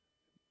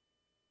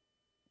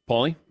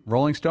 Paulie?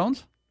 Rolling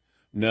Stones?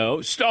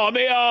 No. Stop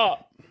me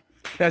up!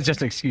 That's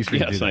just an excuse for you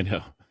to do Yes, that. I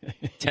know.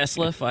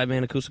 Tesla,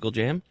 5-man acoustical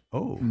jam?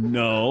 Oh.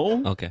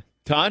 No. Okay.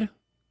 Todd?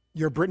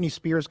 Your Britney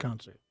Spears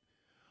concert.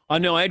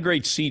 No, I had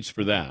great seats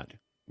for that.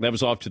 That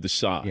was off to the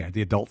side. Yeah,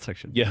 the adult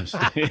section. Yes.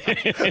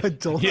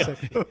 Adult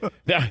section.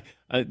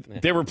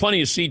 There were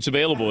plenty of seats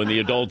available in the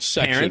adult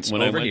section Parents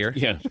when over I went. here.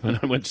 Yeah, when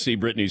I went to see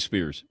Britney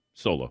Spears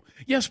solo.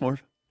 Yes,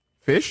 Marv.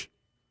 Fish?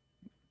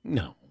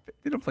 No.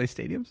 They don't play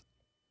stadiums?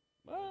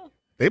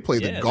 They play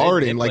Yeah, the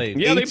Garden they like play-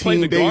 Yeah, they 18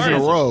 played the days in a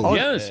Garden. row.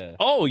 Yes. Yeah.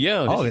 Oh,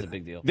 yeah. Oh, This is a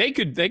big deal. They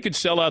could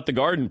sell out the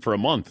Garden for a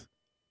month.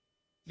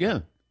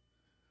 Yeah.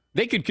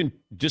 They could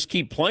just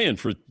keep playing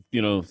for,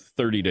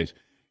 30 days.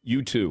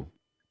 U2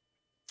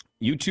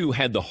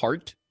 had the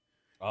Heart.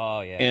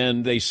 Oh, yeah.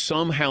 And they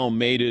somehow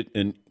made it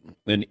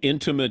an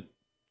intimate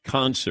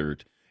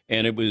concert.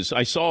 And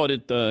I saw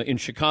it in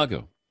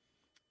Chicago.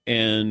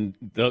 And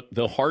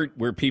the Heart,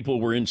 where people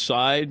were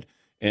inside,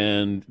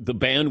 and the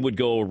band would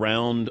go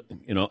around,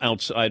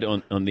 outside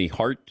on the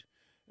Heart.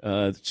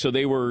 So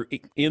they were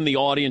in the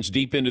audience,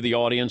 deep into the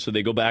audience, so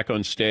they go back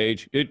on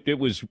stage. It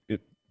was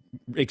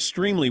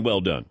extremely well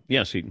done.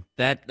 Yes, Eden.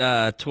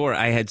 That tour,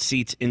 I had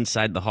seats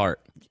inside the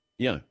Heart.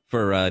 Yeah.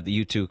 For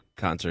the U2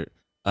 concert,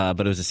 but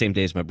it was the same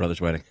day as my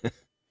brother's wedding.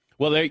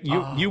 Well,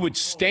 you would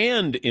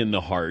stand in the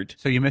Hart.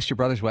 So you missed your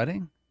brother's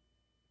wedding?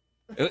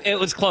 It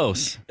was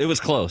close. It was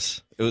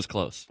close.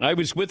 I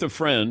was with a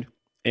friend,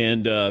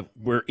 and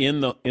we're in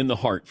the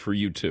Hart for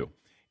U2.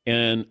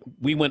 And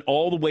we went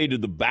all the way to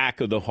the back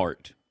of the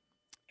Hart.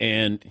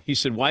 And he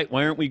said, why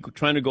aren't we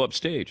trying to go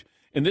upstage?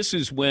 And this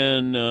is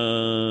when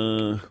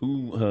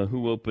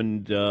who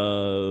opened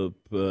up?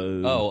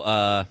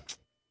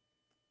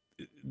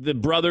 The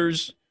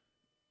brothers,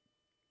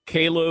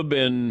 Caleb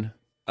and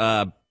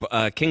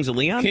Kings of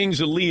Leon.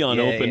 Kings of Leon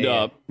opened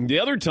up. The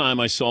other time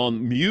I saw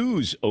him,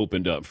 Muse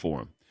opened up for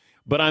him.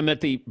 But I'm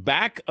at the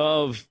back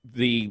of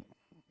the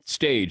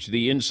stage,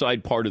 the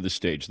inside part of the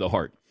stage, the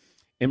Hart.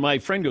 And my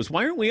friend goes,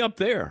 "Why aren't we up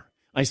there?"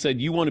 I said,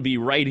 "You want to be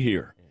right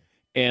here."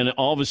 And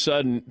all of a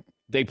sudden,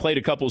 they played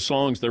a couple of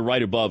songs. They're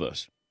right above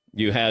us.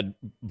 You had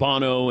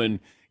Bono and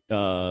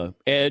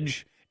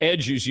Edge.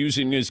 Edge is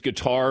using his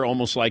guitar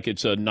almost like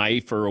it's a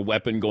knife or a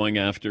weapon going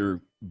after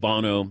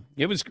Bono.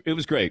 It was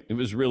great. It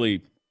was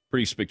really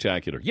pretty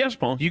spectacular. Yes,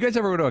 Paul? You guys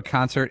ever go to a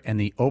concert and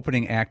the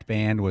opening act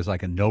band was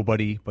like a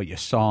nobody, but you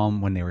saw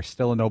them when they were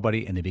still a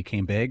nobody and they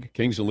became big?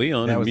 Kings of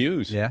Leon and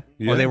Muse. Yeah?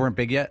 Oh, they weren't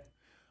big yet?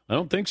 I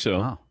don't think so.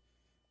 Oh.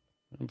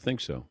 I don't think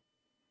so.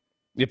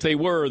 If they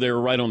were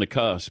right on the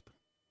cusp.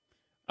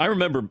 I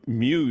remember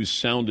Muse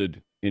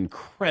sounded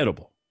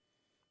incredible.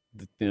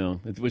 You know,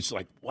 it was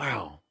like,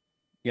 wow.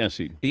 Yes,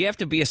 you have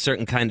to be a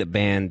certain kind of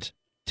band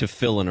to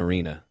fill an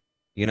arena.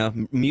 You know,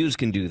 Muse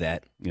can do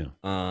that.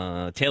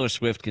 Yeah. Taylor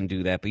Swift can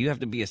do that, but you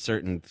have to be just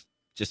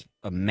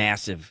a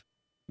massive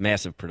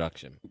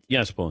production.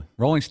 Yes, Paul.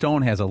 Rolling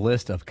Stone has a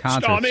list of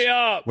concerts Start me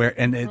up! where,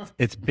 and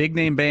it's big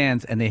name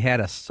bands, and they had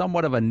a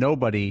somewhat of a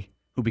nobody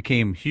who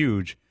became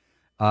huge.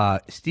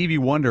 Stevie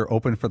Wonder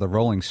opened for the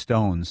Rolling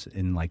Stones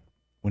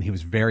when he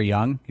was very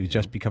young. He was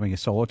just becoming a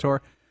solo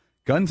tour.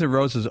 Guns N'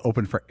 Roses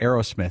opened for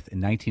Aerosmith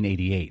in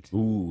 1988.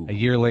 Ooh. A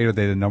year later,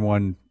 they had the number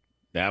one.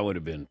 That would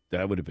have been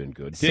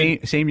good.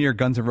 Same year,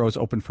 Guns N' Roses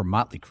opened for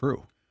Motley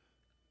Crue.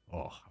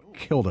 Oh, I would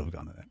kill to have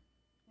gone to that.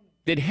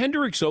 Did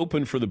Hendrix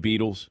open for the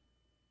Beatles?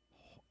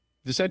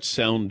 Does that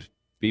sound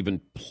even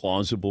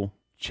plausible?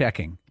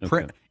 Checking.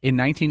 Okay. In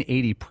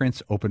 1980,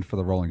 Prince opened for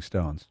the Rolling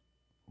Stones.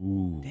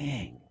 Ooh.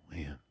 Dang.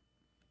 Man.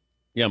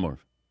 Yeah,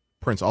 Marv.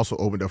 Prince also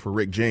opened up for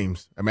Rick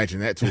James. Imagine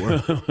that tour.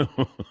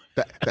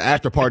 the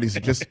after parties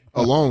just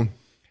alone.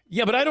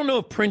 Yeah, but I don't know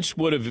if Prince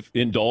would have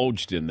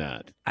indulged in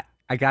that.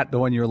 I got the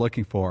one you were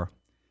looking for.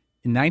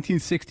 In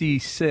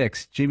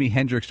 1966, Jimi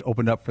Hendrix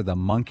opened up for the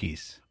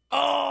Monkees.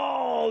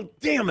 Oh,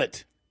 damn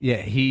it.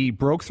 Yeah, he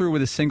broke through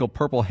with his single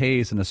Purple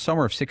Haze in the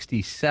summer of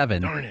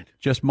 67. Darn it.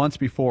 Just months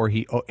before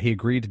he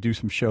agreed to do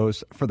some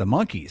shows for the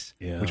Monkees,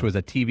 which was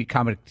a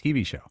comic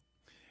TV show.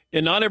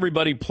 And not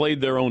everybody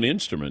played their own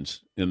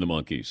instruments in the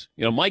Monkees.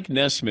 You know, Mike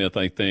Nesmith,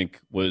 I think,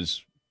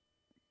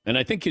 and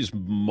I think his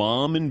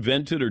mom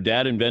invented or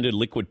dad invented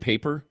liquid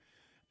paper.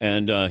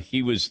 And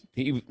he wore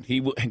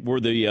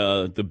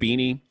the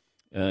beanie.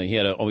 He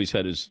always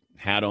had his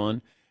hat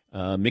on.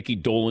 Mickey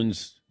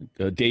Dolenz,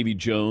 Davy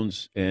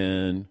Jones,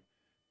 and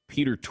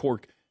Peter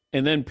Tork.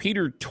 And then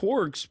Peter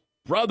Tork's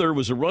brother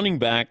was a running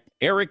back,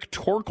 Eric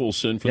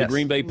Torkelson for the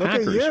Green Bay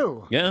Packers. Look at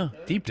you. Yeah.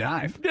 Deep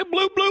dive.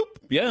 Bloop, bloop.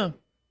 Yeah.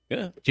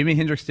 Yeah. Jimi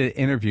Hendrix did an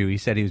interview. He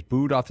said he was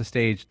booed off the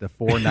stage the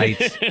 4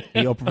 nights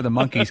he opened for the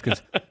Monkees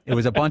because it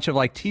was a bunch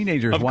of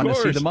teenagers wanting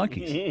to see the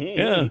Monkees.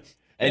 Yeah.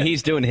 And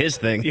he's doing his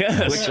thing.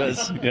 Yes. Which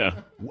was,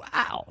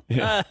 wow.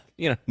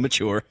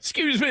 Mature.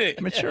 Excuse me.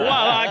 Mature.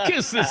 While I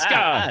kiss the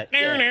sky.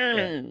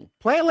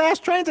 Play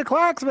Last Train to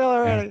Clarksville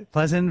already.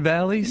 Pleasant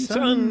Valley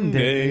Sunday.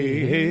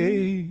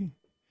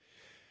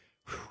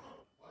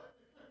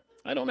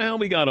 I don't know how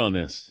we got on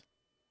this.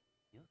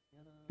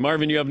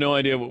 Marvin, you have no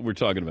idea what we're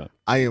talking about.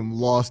 I am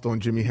lost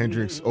on Jimi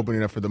Hendrix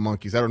opening up for the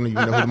Monkees. I don't even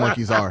know who the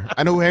Monkees are.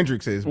 I know who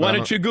Hendrix is. Why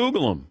don't you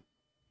Google them?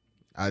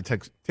 It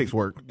takes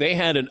work. They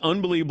had an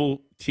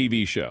unbelievable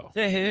TV show.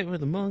 Say hey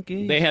with the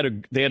Monkees.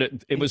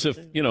 It was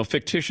a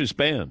fictitious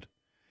band,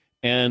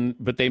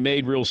 but they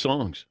made real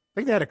songs. I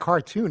think they had a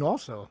cartoon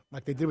also,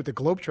 like they did with the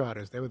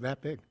Globetrotters. They were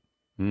that big.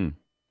 Thank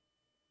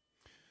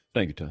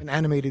you, Todd. An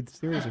animated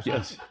series or something.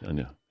 Yes, I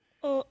know.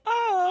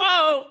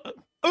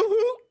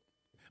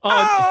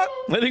 I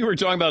think we're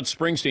talking about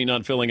Springsteen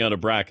not filling out a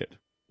bracket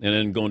and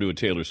then going to a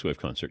Taylor Swift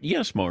concert.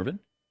 Yes, Marvin.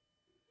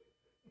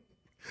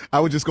 I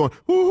was just going,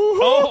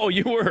 oh,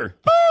 you were.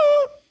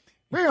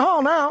 Bring it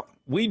home now.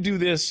 We do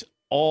this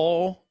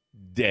all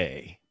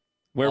day.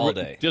 All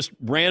day. Just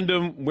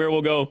random where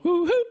we'll go,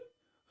 hoo, hoo, hoo,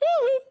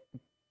 hoo,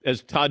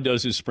 as Todd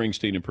does his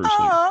Springsteen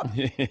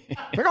impersonation.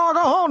 We're going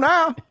to go home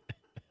now.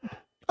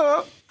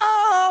 Okay.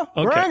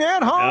 Bring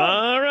it home.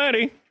 All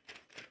righty.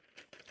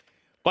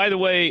 By the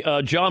way,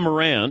 John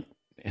Morant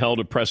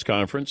held a press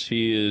conference.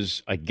 He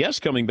is, I guess,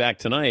 coming back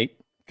tonight.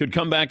 Could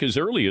come back as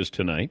early as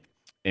tonight.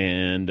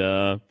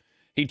 And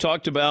he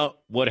talked about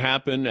what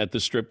happened at the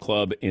strip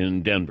club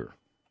in Denver.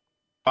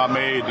 I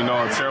made,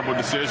 a terrible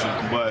decision,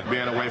 but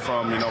being away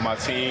from, my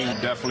team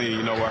definitely,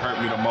 what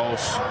hurt me the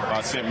most.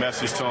 I sent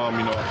message to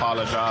them,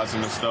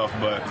 apologizing and stuff,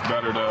 but it's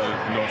better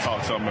to,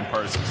 talk to them in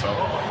person. So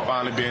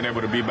finally being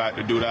able to be back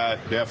to do that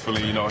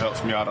definitely,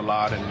 helps me out a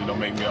lot and,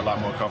 make me a lot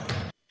more comfortable.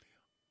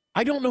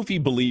 I don't know if he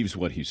believes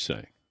what he's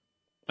saying.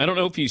 I don't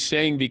know if he's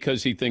saying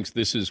because he thinks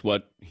this is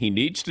what he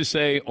needs to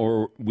say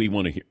or we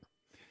want to hear.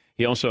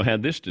 He also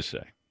had this to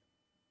say.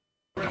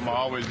 I'm going to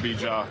always be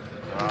Ja.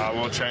 I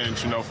won't change,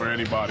 for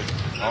anybody.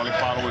 The only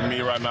problem with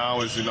me right now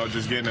is,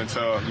 just getting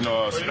into,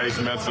 a space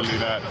mentally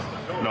that,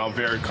 I'm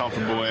very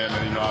comfortable in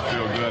and, I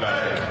feel good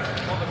at it.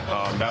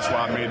 That's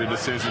why I made the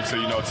decision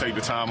to, take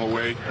the time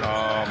away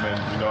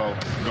and,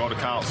 go to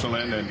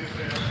counseling, and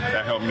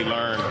that helped me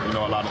learn,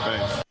 a lot of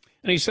things.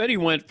 And he said he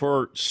went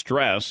for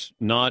stress,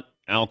 not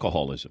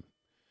alcoholism.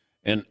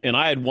 And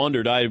I had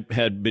wondered, I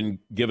had been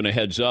given a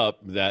heads up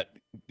that,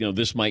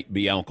 this might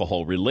be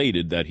alcohol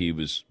related, that he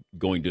was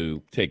going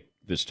to take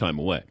this time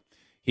away.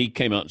 He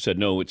came out and said,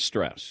 no, it's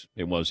stress.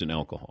 It wasn't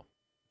alcohol.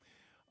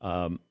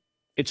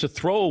 It's a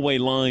throwaway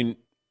line,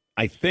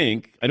 I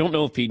think. I don't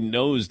know if he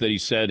knows that he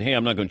said, hey,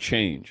 I'm not going to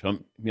change.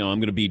 I'm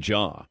going to be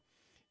Ja.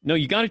 No,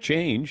 you got to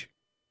change.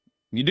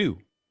 You do.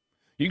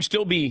 You can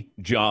still be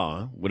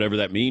Ja, whatever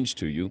that means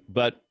to you,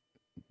 but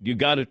you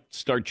got to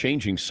start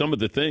changing some of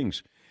the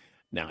things.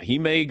 Now, he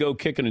may go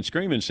kicking and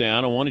screaming and say,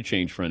 I don't want to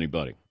change for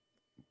anybody.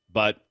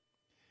 But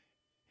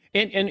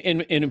and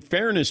in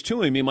fairness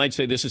to him, he might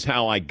say, this is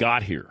how I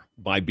got here,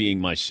 by being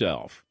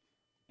myself.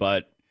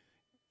 But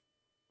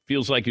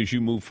feels like as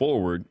you move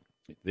forward,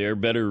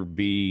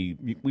 we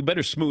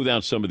better smooth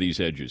out some of these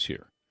edges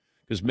here.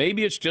 Because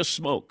maybe it's just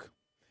smoke.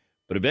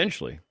 But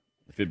eventually,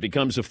 if it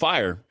becomes a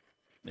fire,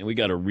 then we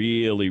got a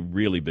really,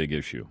 really big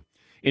issue.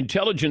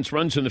 Intelligence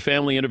runs in the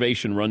family.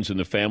 Innovation runs in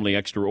the family.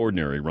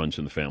 Extraordinary runs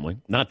in the family.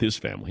 Not this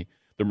family.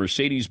 The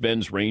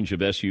Mercedes-Benz range of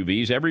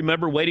SUVs. Every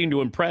member waiting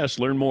to impress.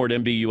 Learn more at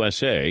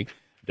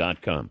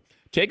MBUSA.com.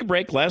 Take a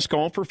break. Last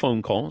call for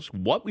phone calls.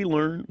 What we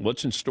learn,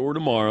 what's in store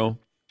tomorrow.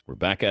 We're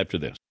back after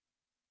this.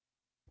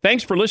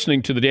 Thanks for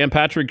listening to the Dan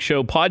Patrick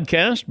Show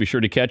podcast. Be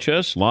sure to catch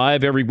us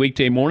live every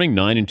weekday morning,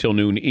 9 until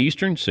noon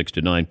Eastern, 6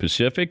 to 9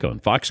 Pacific on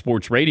Fox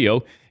Sports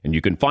Radio. And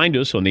you can find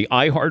us on the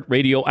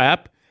iHeartRadio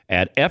app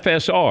at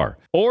FSR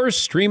or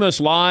stream us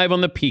live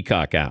on the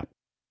Peacock app.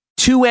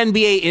 Two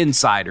NBA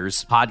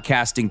insiders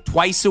podcasting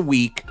twice a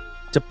week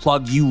to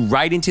plug you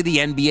right into the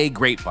NBA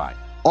grapevine.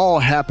 All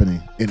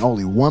happening in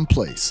only one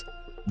place.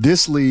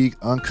 This League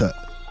Uncut,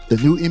 the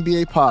new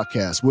NBA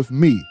podcast with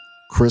me,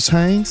 Chris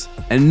Haynes,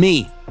 and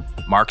me,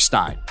 Mark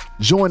Stein.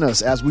 Join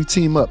us as we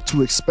team up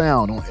to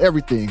expound on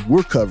everything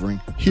we're covering,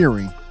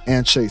 hearing,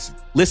 and chasing.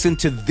 Listen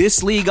to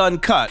This League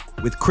Uncut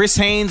with Chris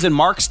Haynes and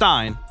Mark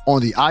Stein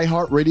on the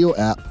iHeartRadio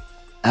app,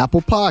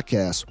 Apple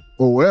Podcasts,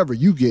 or wherever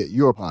you get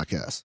your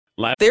podcasts.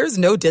 There's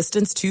no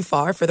distance too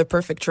far for the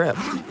perfect trip.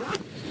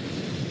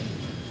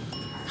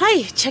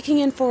 Hi, checking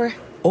in for...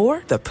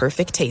 Or the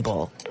perfect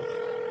table.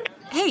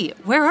 Hey,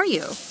 where are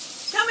you?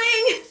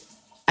 Coming!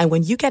 And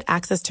when you get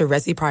access to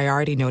Resi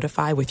Priority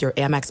Notify with your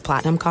Amex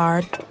Platinum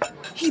card...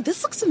 Hey,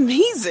 this looks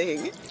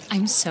amazing.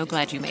 I'm so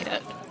glad you made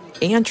it.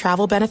 And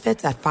travel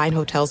benefits at fine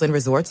hotels and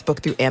resorts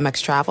booked through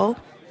Amex Travel,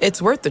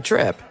 it's worth the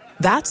trip.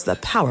 That's the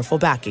powerful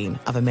backing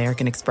of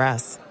American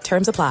Express.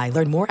 Terms apply.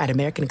 Learn more at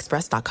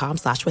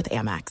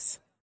americanexpress.com/withAmex.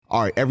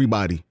 All right,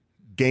 everybody,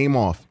 game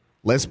off.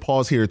 Let's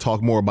pause here to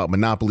talk more about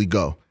Monopoly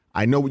Go.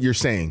 I know what you're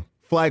saying.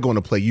 Flag on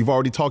the play. You've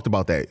already talked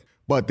about that.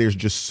 But there's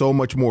just so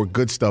much more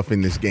good stuff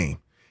in this game.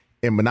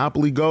 In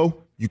Monopoly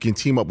Go, you can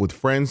team up with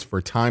friends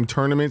for time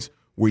tournaments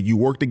where you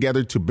work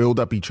together to build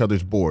up each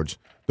other's boards.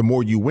 The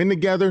more you win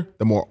together,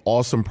 the more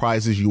awesome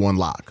prizes you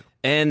unlock.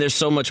 And there's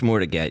so much more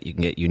to get. You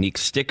can get unique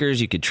stickers.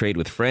 You could trade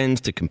with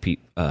friends to compete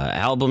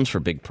albums for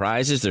big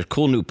prizes. There's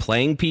cool new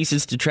playing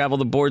pieces to travel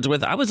the boards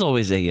with. I was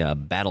always a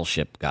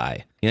Battleship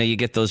guy. You know, you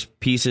get those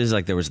pieces,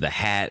 like there was the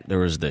hat, there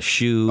was the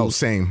shoe. Oh,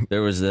 same.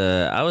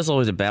 I was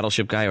always a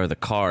Battleship guy, or the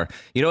car.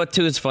 You know what,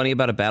 too, is funny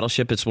about a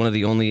Battleship? It's one of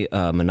the only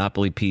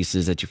Monopoly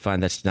pieces that you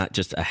find that's not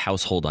just a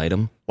household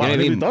item. Wow, You know I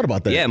never even thought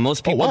about that. Yeah,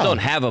 most people wow. don't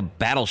have a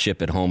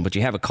Battleship at home, but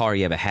you have a car,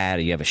 you have a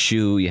hat, you have a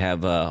shoe, you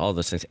have all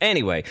those things.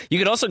 Anyway, you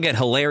could also get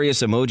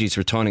hilarious emojis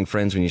for taunting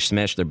friends when you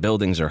smash their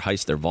buildings or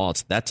heist their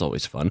vaults. That's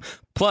always fun.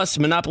 Plus,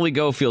 Monopoly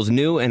Go feels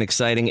new and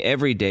exciting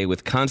every day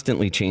with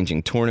constantly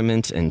changing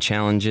tournaments and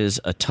challenges.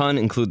 A ton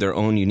include their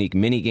own unique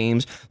mini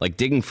games, like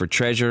digging for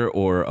treasure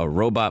or a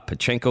robot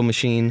Pachinko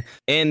machine.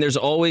 And there's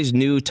always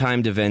new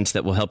timed events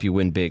that will help you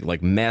win big,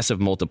 like massive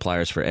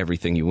multipliers for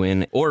everything you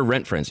win, or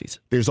rent frenzies.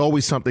 There's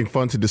always something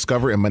fun to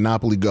discover in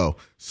Monopoly Go.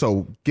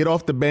 So get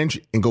off the bench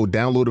and go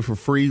download it for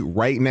free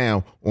right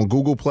now on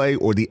Google Play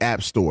or the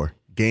App Store.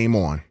 Game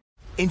on.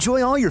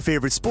 Enjoy all your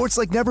favorite sports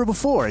like never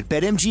before at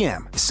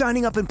BetMGM.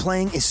 Signing up and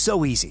playing is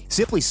so easy.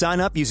 Simply sign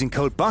up using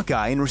code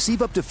Buckeye and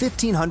receive up to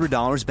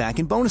 $1,500 back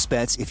in bonus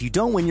bets if you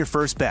don't win your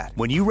first bet.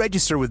 When you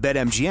register with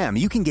BetMGM,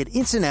 you can get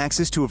instant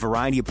access to a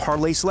variety of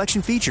parlay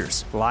selection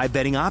features, live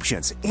betting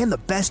options, and the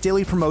best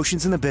daily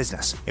promotions in the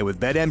business. And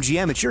with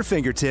BetMGM at your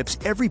fingertips,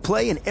 every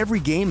play and every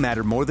game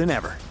matter more than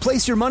ever.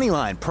 Place your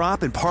moneyline,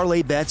 prop, and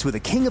parlay bets with the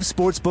king of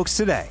sportsbooks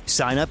today.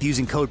 Sign up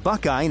using code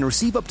Buckeye and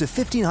receive up to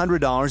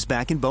 $1,500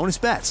 back in bonus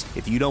bets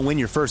if you don't win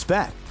your first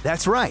bet.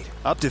 That's right,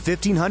 up to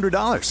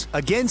 $1,500.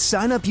 Again,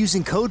 sign up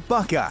using code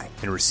Buckeye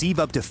and receive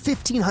up to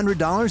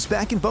 $1,500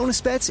 back in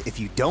bonus bets if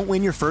you don't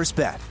win your first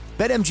bet.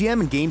 BetMGM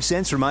and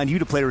GameSense remind you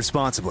to play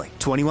responsibly.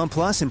 21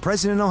 plus and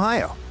present in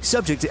Ohio.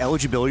 Subject to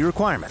eligibility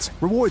requirements.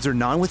 Rewards are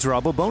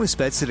non-withdrawable bonus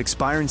bets that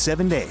expire in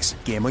 7 days.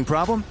 Gambling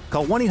problem?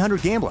 Call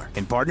 1-800-GAMBLER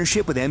in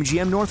partnership with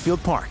MGM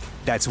Northfield Park.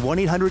 That's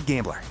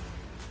 1-800-GAMBLER.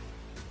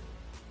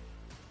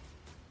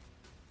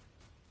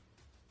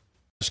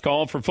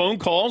 Call for phone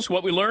calls.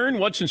 What we learn,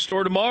 what's in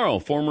store tomorrow.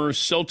 Former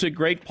Celtic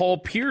great Paul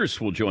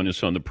Pierce will join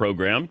us on the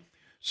program.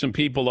 Some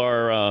people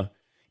are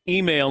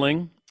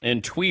emailing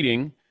and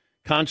tweeting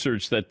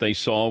concerts that they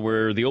saw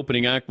where the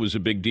opening act was a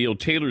big deal.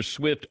 Taylor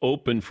Swift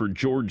opened for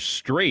George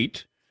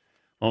Strait.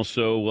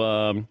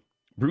 Also,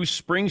 Bruce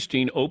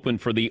Springsteen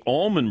opened for the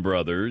Allman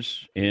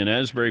Brothers in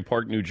Asbury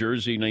Park, New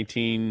Jersey,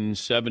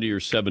 1970 or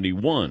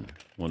 71.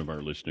 One of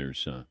our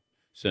listeners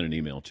sent an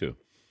email too.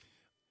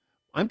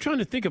 I'm trying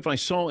to think if I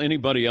saw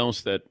anybody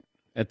else that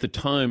at the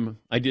time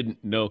I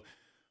didn't know.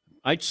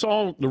 I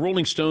saw the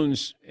Rolling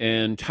Stones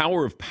and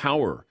Tower of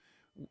Power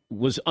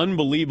was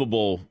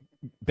unbelievable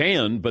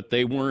band, but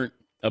they weren't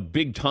a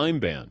big-time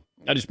band.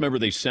 I just remember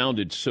they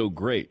sounded so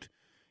great.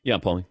 Yeah,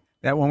 Paulie?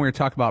 That one we were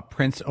talking about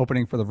Prince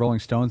opening for the Rolling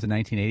Stones in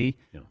 1980.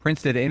 Yeah.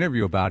 Prince did an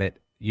interview about it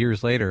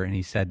years later, and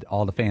he said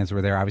all the fans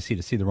were there, obviously,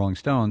 to see the Rolling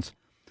Stones.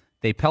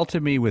 They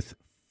pelted me with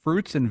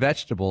fruits and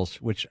vegetables,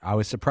 which I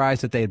was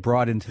surprised that they had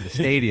brought into the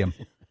stadium.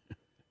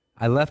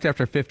 I left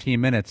after 15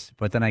 minutes,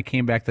 but then I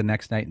came back the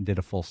next night and did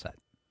a full set.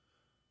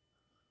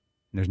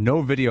 And there's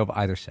no video of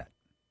either set.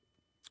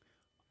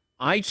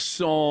 I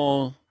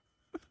saw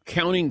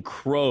Counting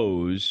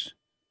Crows,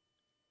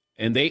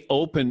 and they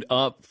opened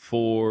up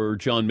for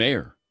John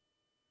Mayer.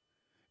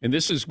 And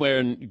this is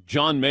when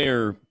John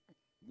Mayer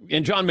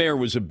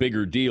was a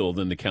bigger deal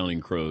than the Counting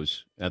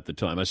Crows at the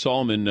time. I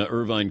saw him in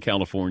Irvine,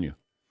 California.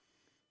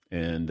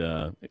 And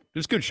it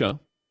was a good show.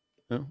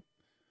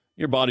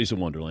 Your body's a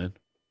wonderland.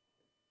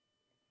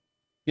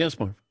 Yes,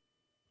 Marv.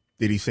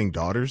 Did he sing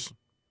Daughters?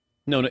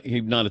 No,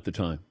 not at the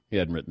time. He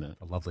hadn't written that.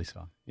 A lovely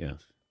song. Yes.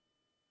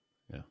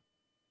 Yeah.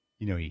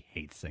 You know he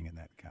hates singing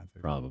that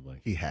concert.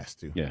 Probably. He has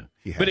to. Yeah.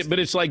 He has to. But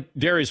it's like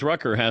Darius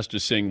Rucker has to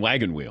sing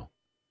Wagon Wheel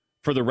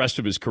for the rest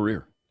of his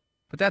career.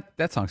 But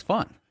that song's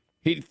fun.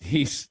 I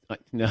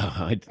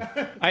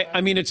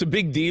mean, it's a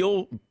big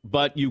deal,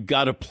 but you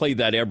got to play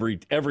that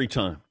every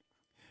time.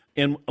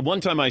 And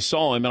one time I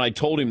saw him, and I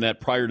told him that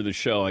prior to the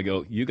show. I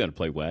go, you got to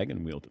play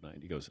Wagon Wheel tonight.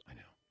 He goes, I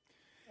know.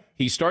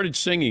 He started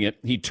singing it.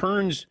 He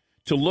turns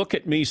to look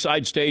at me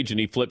side stage, and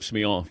he flips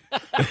me off.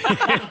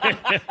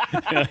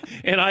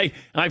 And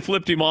I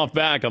flipped him off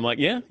back. I'm like,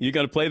 yeah, you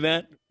got to play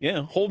that?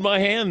 Yeah, hold my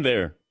hand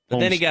there. But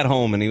then he got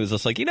home, and he was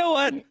just like, you know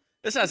what?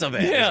 This not so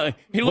bad. Yeah,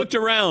 he looked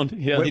around.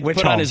 Yeah, he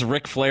put on his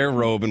Ric Flair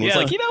robe and was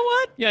like, you know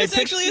what? Yeah, this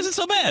actually isn't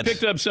so bad.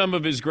 Picked up some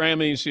of his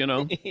Grammys, you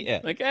know. Yeah.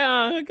 Like,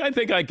 I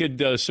think I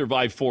could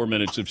survive 4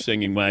 minutes of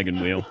singing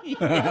Wagon Wheel.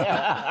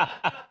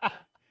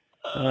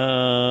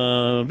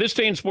 This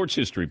day in sports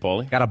history,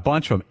 Paulie. Got a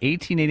bunch from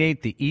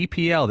 1888. The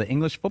EPL, the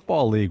English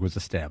Football League, was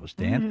established,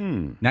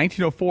 Dan.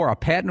 1904, a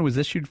patent was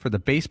issued for the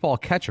baseball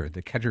catcher,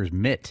 the catcher's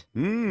mitt,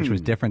 which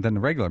was different than the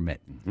regular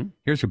mitt.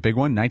 Here's your big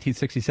one.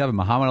 1967,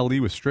 Muhammad Ali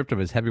was stripped of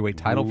his heavyweight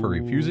title for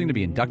refusing to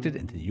be inducted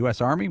into the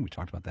U.S. Army. We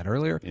talked about that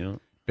earlier. Yeah.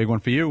 Big one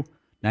for you.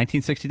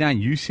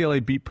 1969,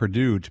 UCLA beat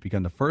Purdue to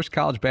become the first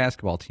college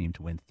basketball team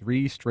to win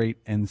 3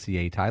 straight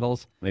NCAA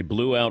titles. They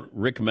blew out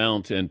Rick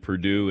Mount and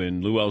Purdue,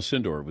 and Lou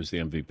Alcindor was the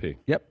MVP.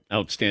 Yep.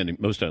 Outstanding,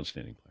 most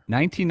outstanding player.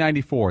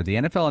 1994, the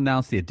NFL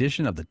announced the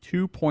addition of the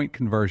 2-point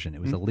conversion. It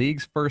was the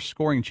league's first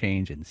scoring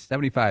change in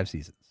 75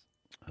 seasons.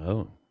 Oh,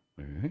 all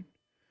right.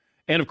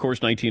 And, of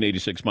course,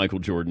 1986, Michael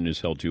Jordan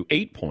is held to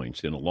 8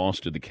 points in a loss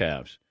to the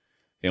Cavs.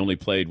 He only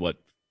played,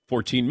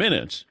 14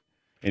 minutes,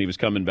 and he was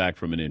coming back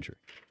from an injury.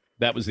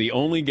 That was the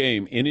only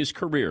game in his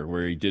career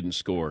where he didn't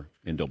score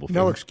in double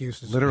figures. No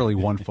excuses. Literally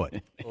 1 foot.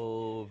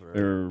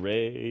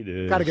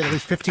 Overrated. Got to get at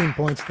least 15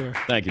 points there.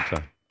 Thank you,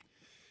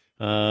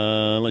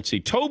 Tom. Let's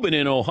see. Tobin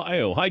in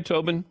Ohio. Hi,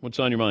 Tobin. What's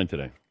on your mind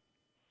today?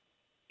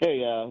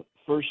 Hey,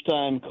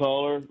 first-time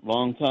caller,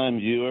 long-time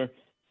viewer,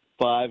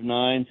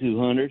 5'9",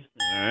 200.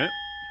 All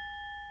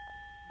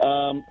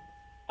right.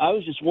 I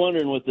was just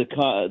wondering with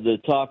the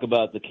talk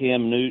about the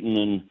Cam Newton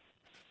and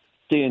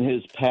seeing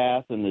his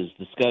path and his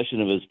discussion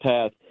of his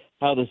path,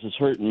 how this is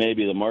hurting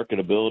maybe the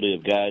marketability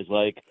of guys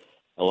like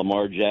a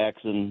Lamar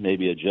Jackson,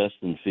 maybe a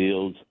Justin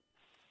Fields,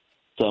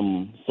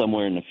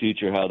 somewhere in the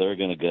future, how they're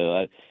going to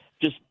go.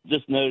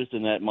 Just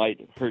noticing that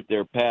might hurt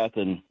their path.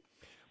 And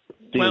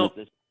Well,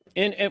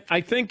 and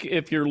I think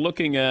if you're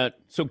looking at,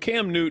 so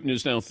Cam Newton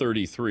is now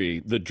 33.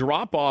 The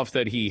drop-off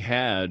that he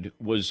had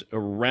was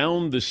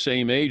around the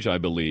same age, I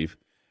believe,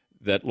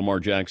 that Lamar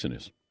Jackson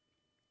is.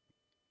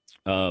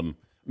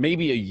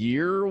 Maybe a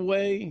year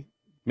away,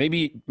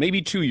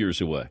 maybe 2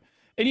 years away.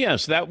 And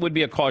yes, that would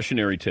be a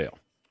cautionary tale.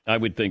 I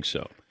would think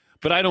so.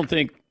 But I don't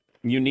think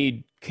you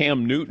need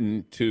Cam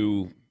Newton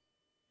to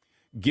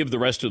give the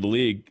rest of the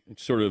league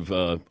sort of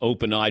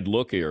open-eyed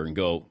look here and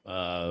go,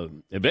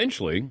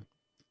 eventually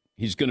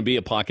he's going to be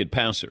a pocket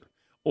passer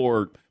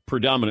or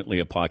predominantly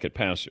a pocket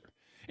passer.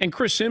 And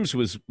Chris Sims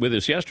was with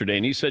us yesterday,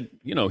 and he said,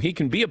 he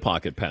can be a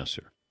pocket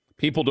passer.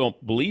 People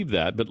don't believe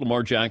that, but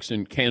Lamar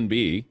Jackson can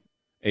be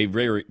a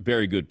very,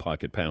 very good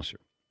pocket passer.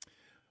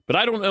 But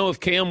I don't know if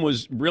Cam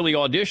was really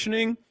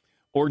auditioning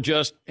or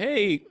just,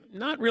 hey,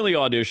 not really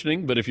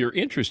auditioning, but if you're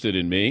interested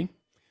in me,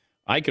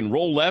 I can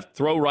roll left,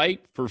 throw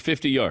right for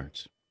 50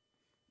 yards.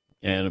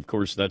 And, of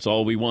course, that's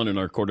all we want in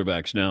our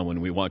quarterbacks now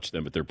when we watch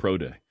them at their pro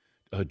day.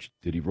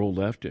 Did he roll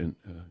left and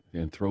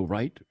throw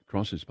right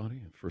across his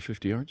body for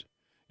 50 yards?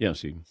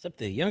 Yes. Except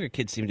the younger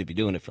kids seem to be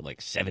doing it for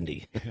like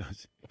 70.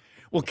 Yes.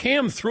 Well,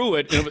 Cam threw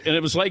it, and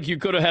it was like you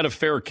could have had a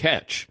fair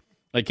catch.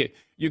 Like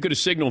you could have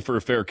signaled for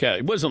a fair catch.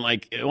 It wasn't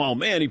like, oh,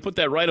 man, he put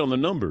that right on the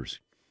numbers.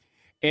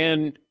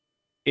 And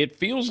it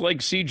feels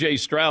like C.J.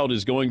 Stroud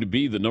is going to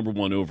be the number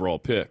one overall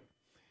pick.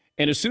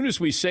 And as soon as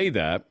we say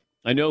that,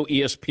 I know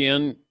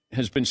ESPN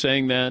has been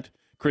saying that.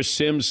 Chris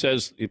Sims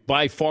says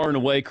by far and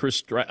away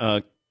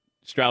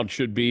Stroud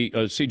should be,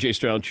 C.J.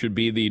 Stroud should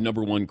be the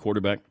number one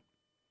quarterback.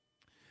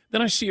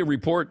 Then I see a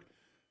report,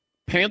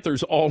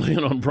 Panthers all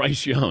in on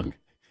Bryce Young.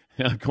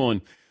 I'm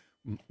going,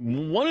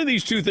 one of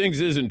these two things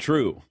isn't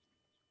true.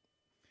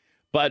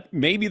 But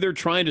maybe they're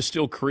trying to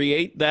still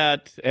create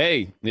that,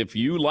 hey, if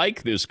you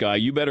like this guy,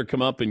 you better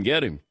come up and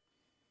get him.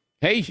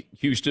 Hey,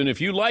 Houston, if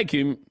you like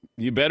him,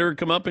 you better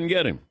come up and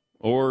get him.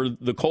 Or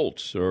the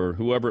Colts, or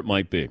whoever it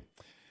might be.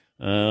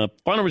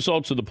 Final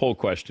results of the poll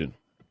question.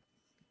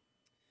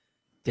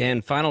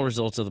 Dan, final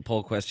results of the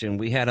poll question.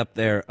 We had up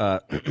there,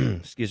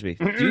 excuse me,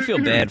 do you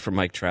feel bad for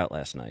Mike Trout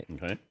last night?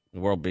 Okay. The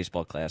World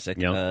Baseball Classic.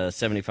 Yep.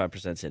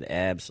 75% said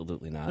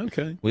absolutely not.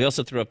 Okay. We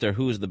also threw up there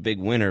who was the big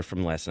winner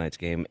from last night's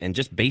game and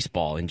just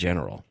baseball in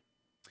general.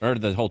 Or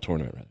the whole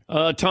tournament,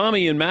 rather.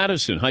 Tommy in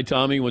Madison. Hi,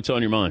 Tommy. What's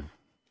on your mind?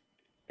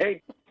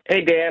 Hey,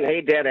 Dan. Hey,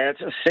 Dan.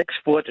 It's a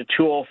 6',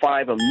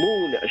 205, a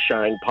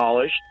moonshine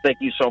polish. Thank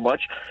you so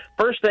much.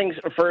 First things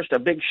first, a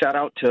big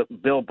shout-out to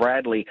Bill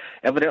Bradley.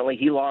 Evidently,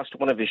 he lost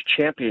one of his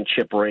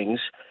championship rings.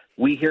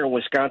 We here in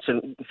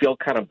Wisconsin feel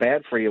kind of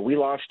bad for you. We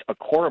lost a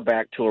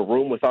quarterback to a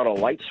room without a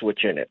light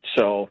switch in it.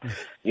 So,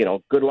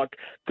 good luck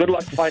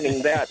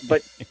finding that.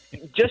 But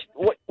just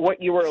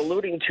what you were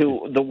alluding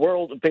to, the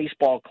World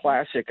Baseball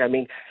Classic, I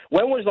mean,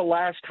 when was the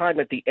last time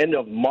at the end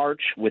of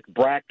March with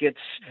brackets,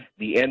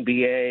 the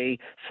NBA,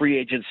 free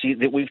agency,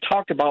 that we've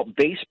talked about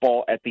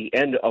baseball at the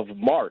end of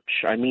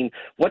March? I mean,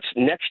 what's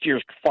next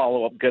year's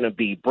follow-up going to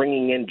be?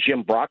 Bringing in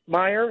Jim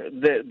Brockmire?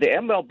 The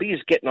MLB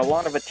is getting a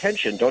lot of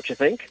attention, don't you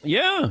think?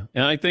 Yeah,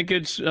 and I think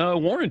it's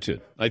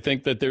warranted. I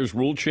think that there's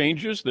rule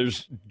changes.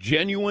 There's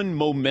genuine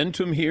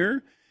momentum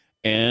here,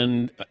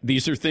 and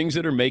these are things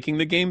that are making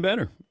the game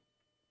better.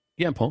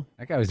 Yeah, Paul.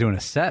 That guy was doing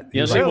a set.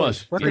 Yes, he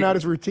was. Working out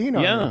his routine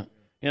on it.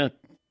 Yeah.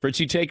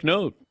 Fritzy, take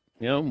note.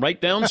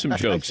 Write down some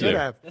jokes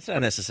there. That's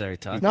not necessary,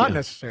 Todd. Not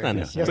necessary. Not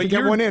necessary. He has to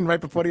get one in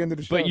right before the end of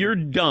the show. But you're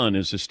done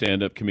as a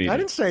stand-up comedian. I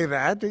didn't say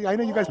that. I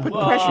know you guys put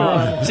pressure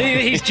on him.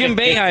 See, he's Jim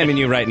Boeheim in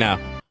you right now.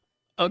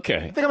 Okay. I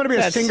think I'm going to be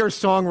a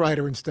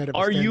singer-songwriter instead of a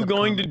Are you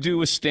going comic. to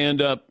do a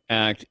stand-up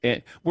act?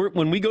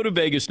 When we go to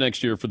Vegas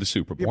next year for the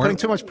Super Bowl. You're putting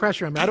too much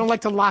pressure on me. I don't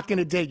like to lock in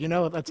a date.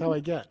 That's how I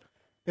get.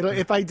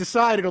 If I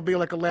decide, it'll be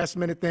like a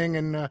last-minute thing.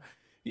 And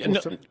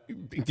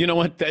you know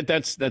what?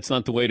 That's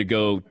not the way to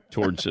go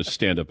towards a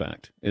stand-up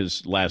act,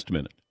 is last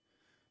minute.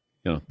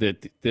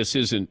 That this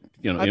isn't,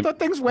 I thought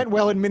things went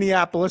well in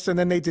Minneapolis, and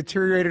then they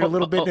deteriorated a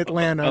little bit in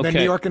Atlanta, and then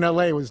New York and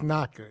L.A. was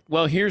not good.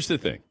 Well, here's the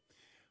thing.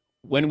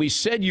 When we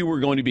said you were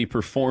going to be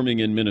performing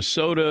in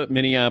Minnesota,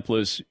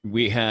 Minneapolis,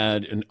 we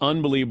had an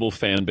unbelievable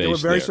fan base. They were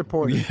very there.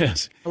 supportive.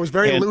 Yes. I was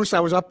very loose. I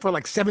was up for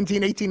like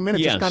 17, 18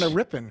 minutes, just kind of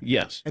ripping.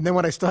 Yes. And then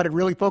when I started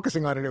really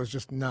focusing on it, it was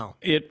just no.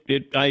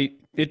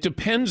 It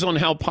depends on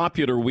how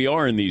popular we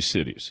are in these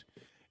cities.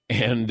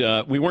 And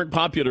we weren't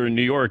popular in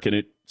New York, and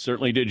it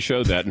certainly did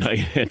show that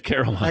night at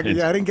Caroline's.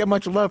 I didn't get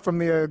much love from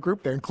the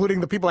group there,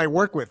 including the people I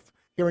work with,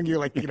 hearing you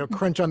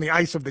crunch on the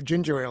ice of the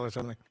ginger ale or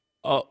something.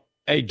 Oh.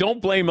 Hey,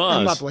 don't blame us.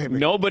 I'm not blaming.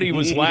 Nobody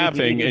was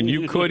laughing, and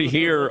you could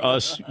hear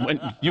us.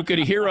 You could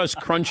hear us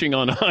crunching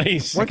on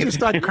ice. Once you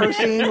start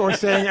cursing or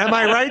saying, "Am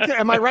I right?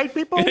 Am I right,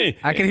 people?"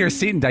 I can hear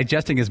Seton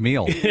digesting his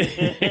meal.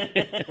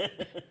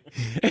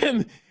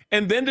 and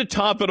then to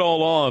top it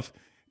all off,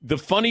 the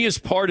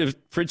funniest part of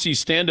Fritzy's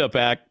stand-up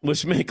act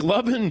was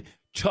McLovin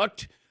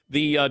tucked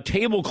the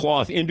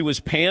tablecloth into his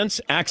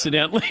pants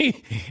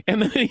accidentally,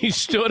 and then he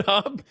stood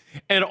up,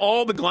 and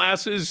all the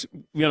glasses,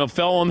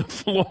 fell on the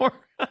floor.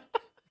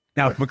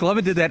 Now, if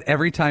McLovin did that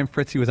every time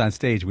Fritzy was on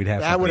stage, we'd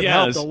have That would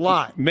have helped a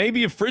lot.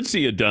 Maybe if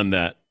Fritzy had done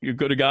that, you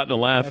could have gotten a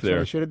laugh That's there.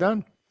 what I should have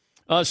done.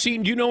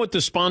 Seton, do you know what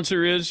the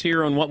sponsor is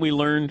here on What We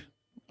Learned?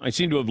 I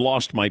seem to have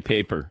lost my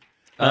paper.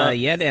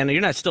 Yeah, Dan,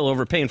 you're not still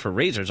overpaying for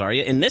razors, are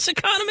you? In this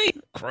economy?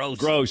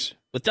 Gross.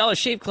 With Dollar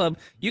Shave Club,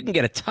 you can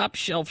get a top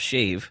shelf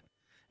shave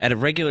at a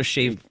regular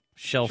shelf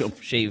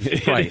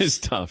shave price. It is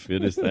tough.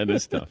 That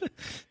is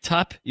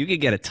tough. You can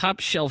get a top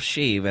shelf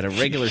shave at a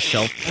regular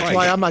shelf price. That's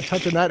why I'm not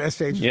touching that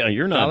SH. Yeah,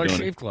 you're not Dollar doing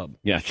Shave it. Club.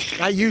 Yeah.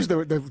 I use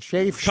the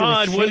shave.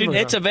 Todd,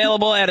 it's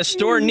available at a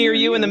store near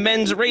you in the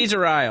men's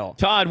razor aisle.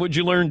 Todd, what'd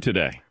you learn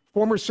today?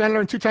 Former senator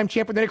and two-time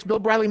champ of the Knicks, Bill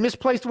Bradley,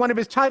 misplaced one of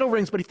his title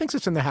rings, but he thinks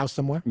it's in the house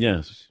somewhere.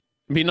 Yes.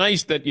 It'd be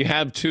nice that you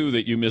have two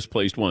that you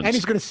misplaced once. And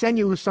he's going to send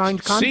you a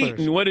signed Converse.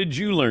 Seton, what did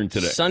you learn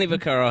today? Sonny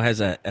Vaccaro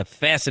has a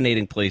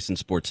fascinating place in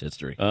sports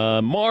history.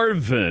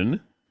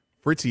 Marvin.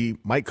 Fritzy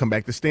might come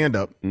back to stand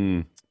up.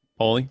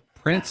 Paulie?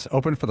 Prince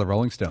opened for the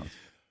Rolling Stones.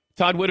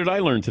 Todd, what did I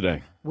learn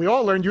today? We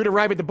all learned you'd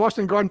arrive at the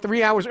Boston Garden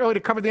 3 hours early to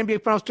cover the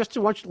NBA Finals just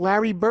to watch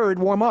Larry Bird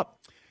warm up.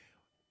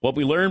 What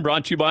we learned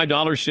brought to you by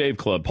Dollar Shave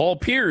Club. Paul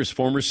Pierce,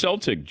 former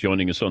Celtic,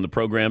 joining us on the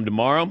program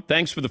tomorrow.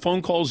 Thanks for the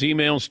phone calls,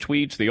 emails,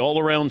 tweets, the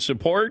all-around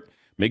support.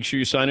 Make sure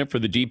you sign up for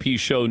the DP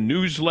Show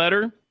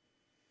newsletter.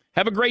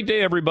 Have a great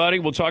day, everybody.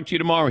 We'll talk to you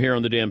tomorrow here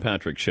on the Dan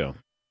Patrick Show.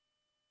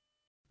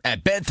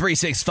 At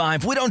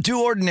Bet365, we don't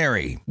do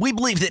ordinary. We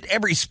believe that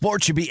every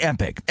sport should be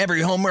epic.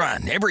 Every home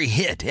run, every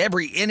hit,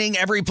 every inning,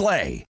 every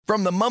play.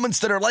 From the moments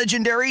that are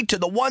legendary to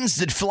the ones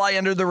that fly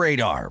under the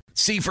radar.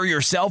 See for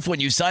yourself when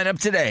you sign up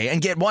today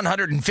and get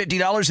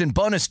 $150 in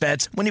bonus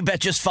bets when you bet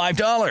just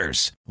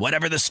 $5.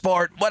 Whatever the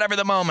sport, whatever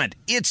the moment,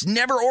 it's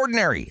never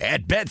ordinary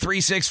at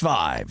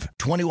Bet365.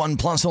 21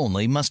 plus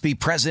only. Must be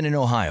present in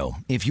Ohio.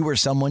 If you or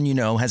someone you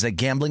know has a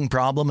gambling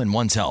problem and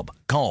wants help,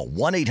 call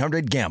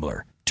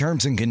 1-800-GAMBLER.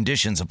 Terms and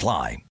conditions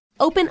apply.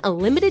 Open a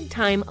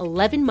limited-time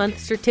 11-month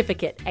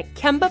certificate at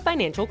Kemba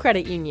Financial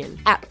Credit Union.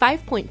 At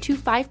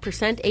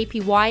 5.25%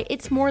 APY,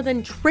 it's more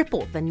than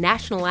triple the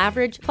national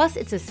average, plus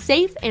it's a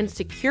safe and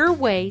secure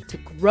way to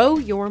grow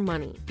your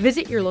money.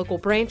 Visit your local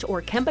branch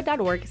or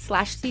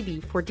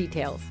kemba.org/cb for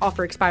details.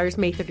 Offer expires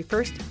May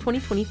 31st,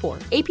 2024.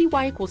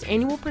 APY equals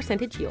annual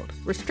percentage yield.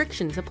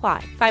 Restrictions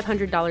apply.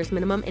 $500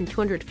 minimum and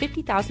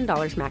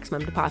 $250,000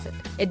 maximum deposit.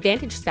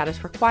 Advantage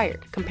status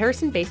required.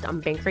 Comparison based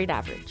on bank rate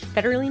average.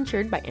 Federally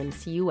insured by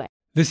NCUA.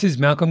 This is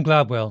Malcolm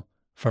Gladwell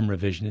from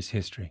Revisionist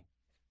History.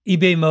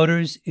 eBay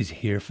Motors is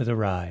here for the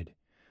ride.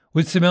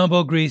 With some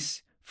elbow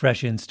grease,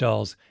 fresh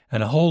installs,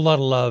 and a whole lot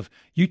of love,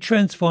 you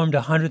transformed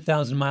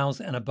 100,000 miles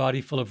and a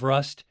body full of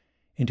rust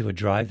into a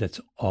drive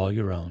that's all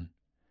your own.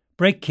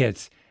 Brake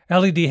kits,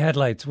 LED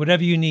headlights,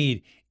 whatever you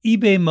need,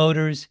 eBay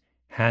Motors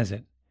has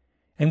it.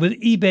 And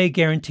with eBay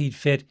Guaranteed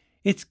Fit,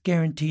 it's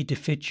guaranteed to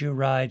fit your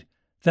ride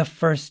the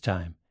first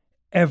time,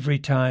 every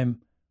time,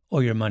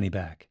 or your money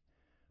back.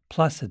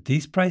 Plus, at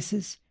these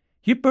prices,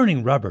 you're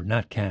burning rubber,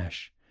 not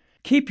cash.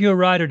 Keep your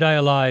ride or die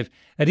alive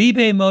at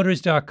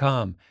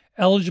ebaymotors.com.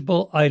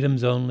 Eligible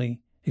items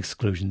only.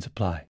 Exclusions apply.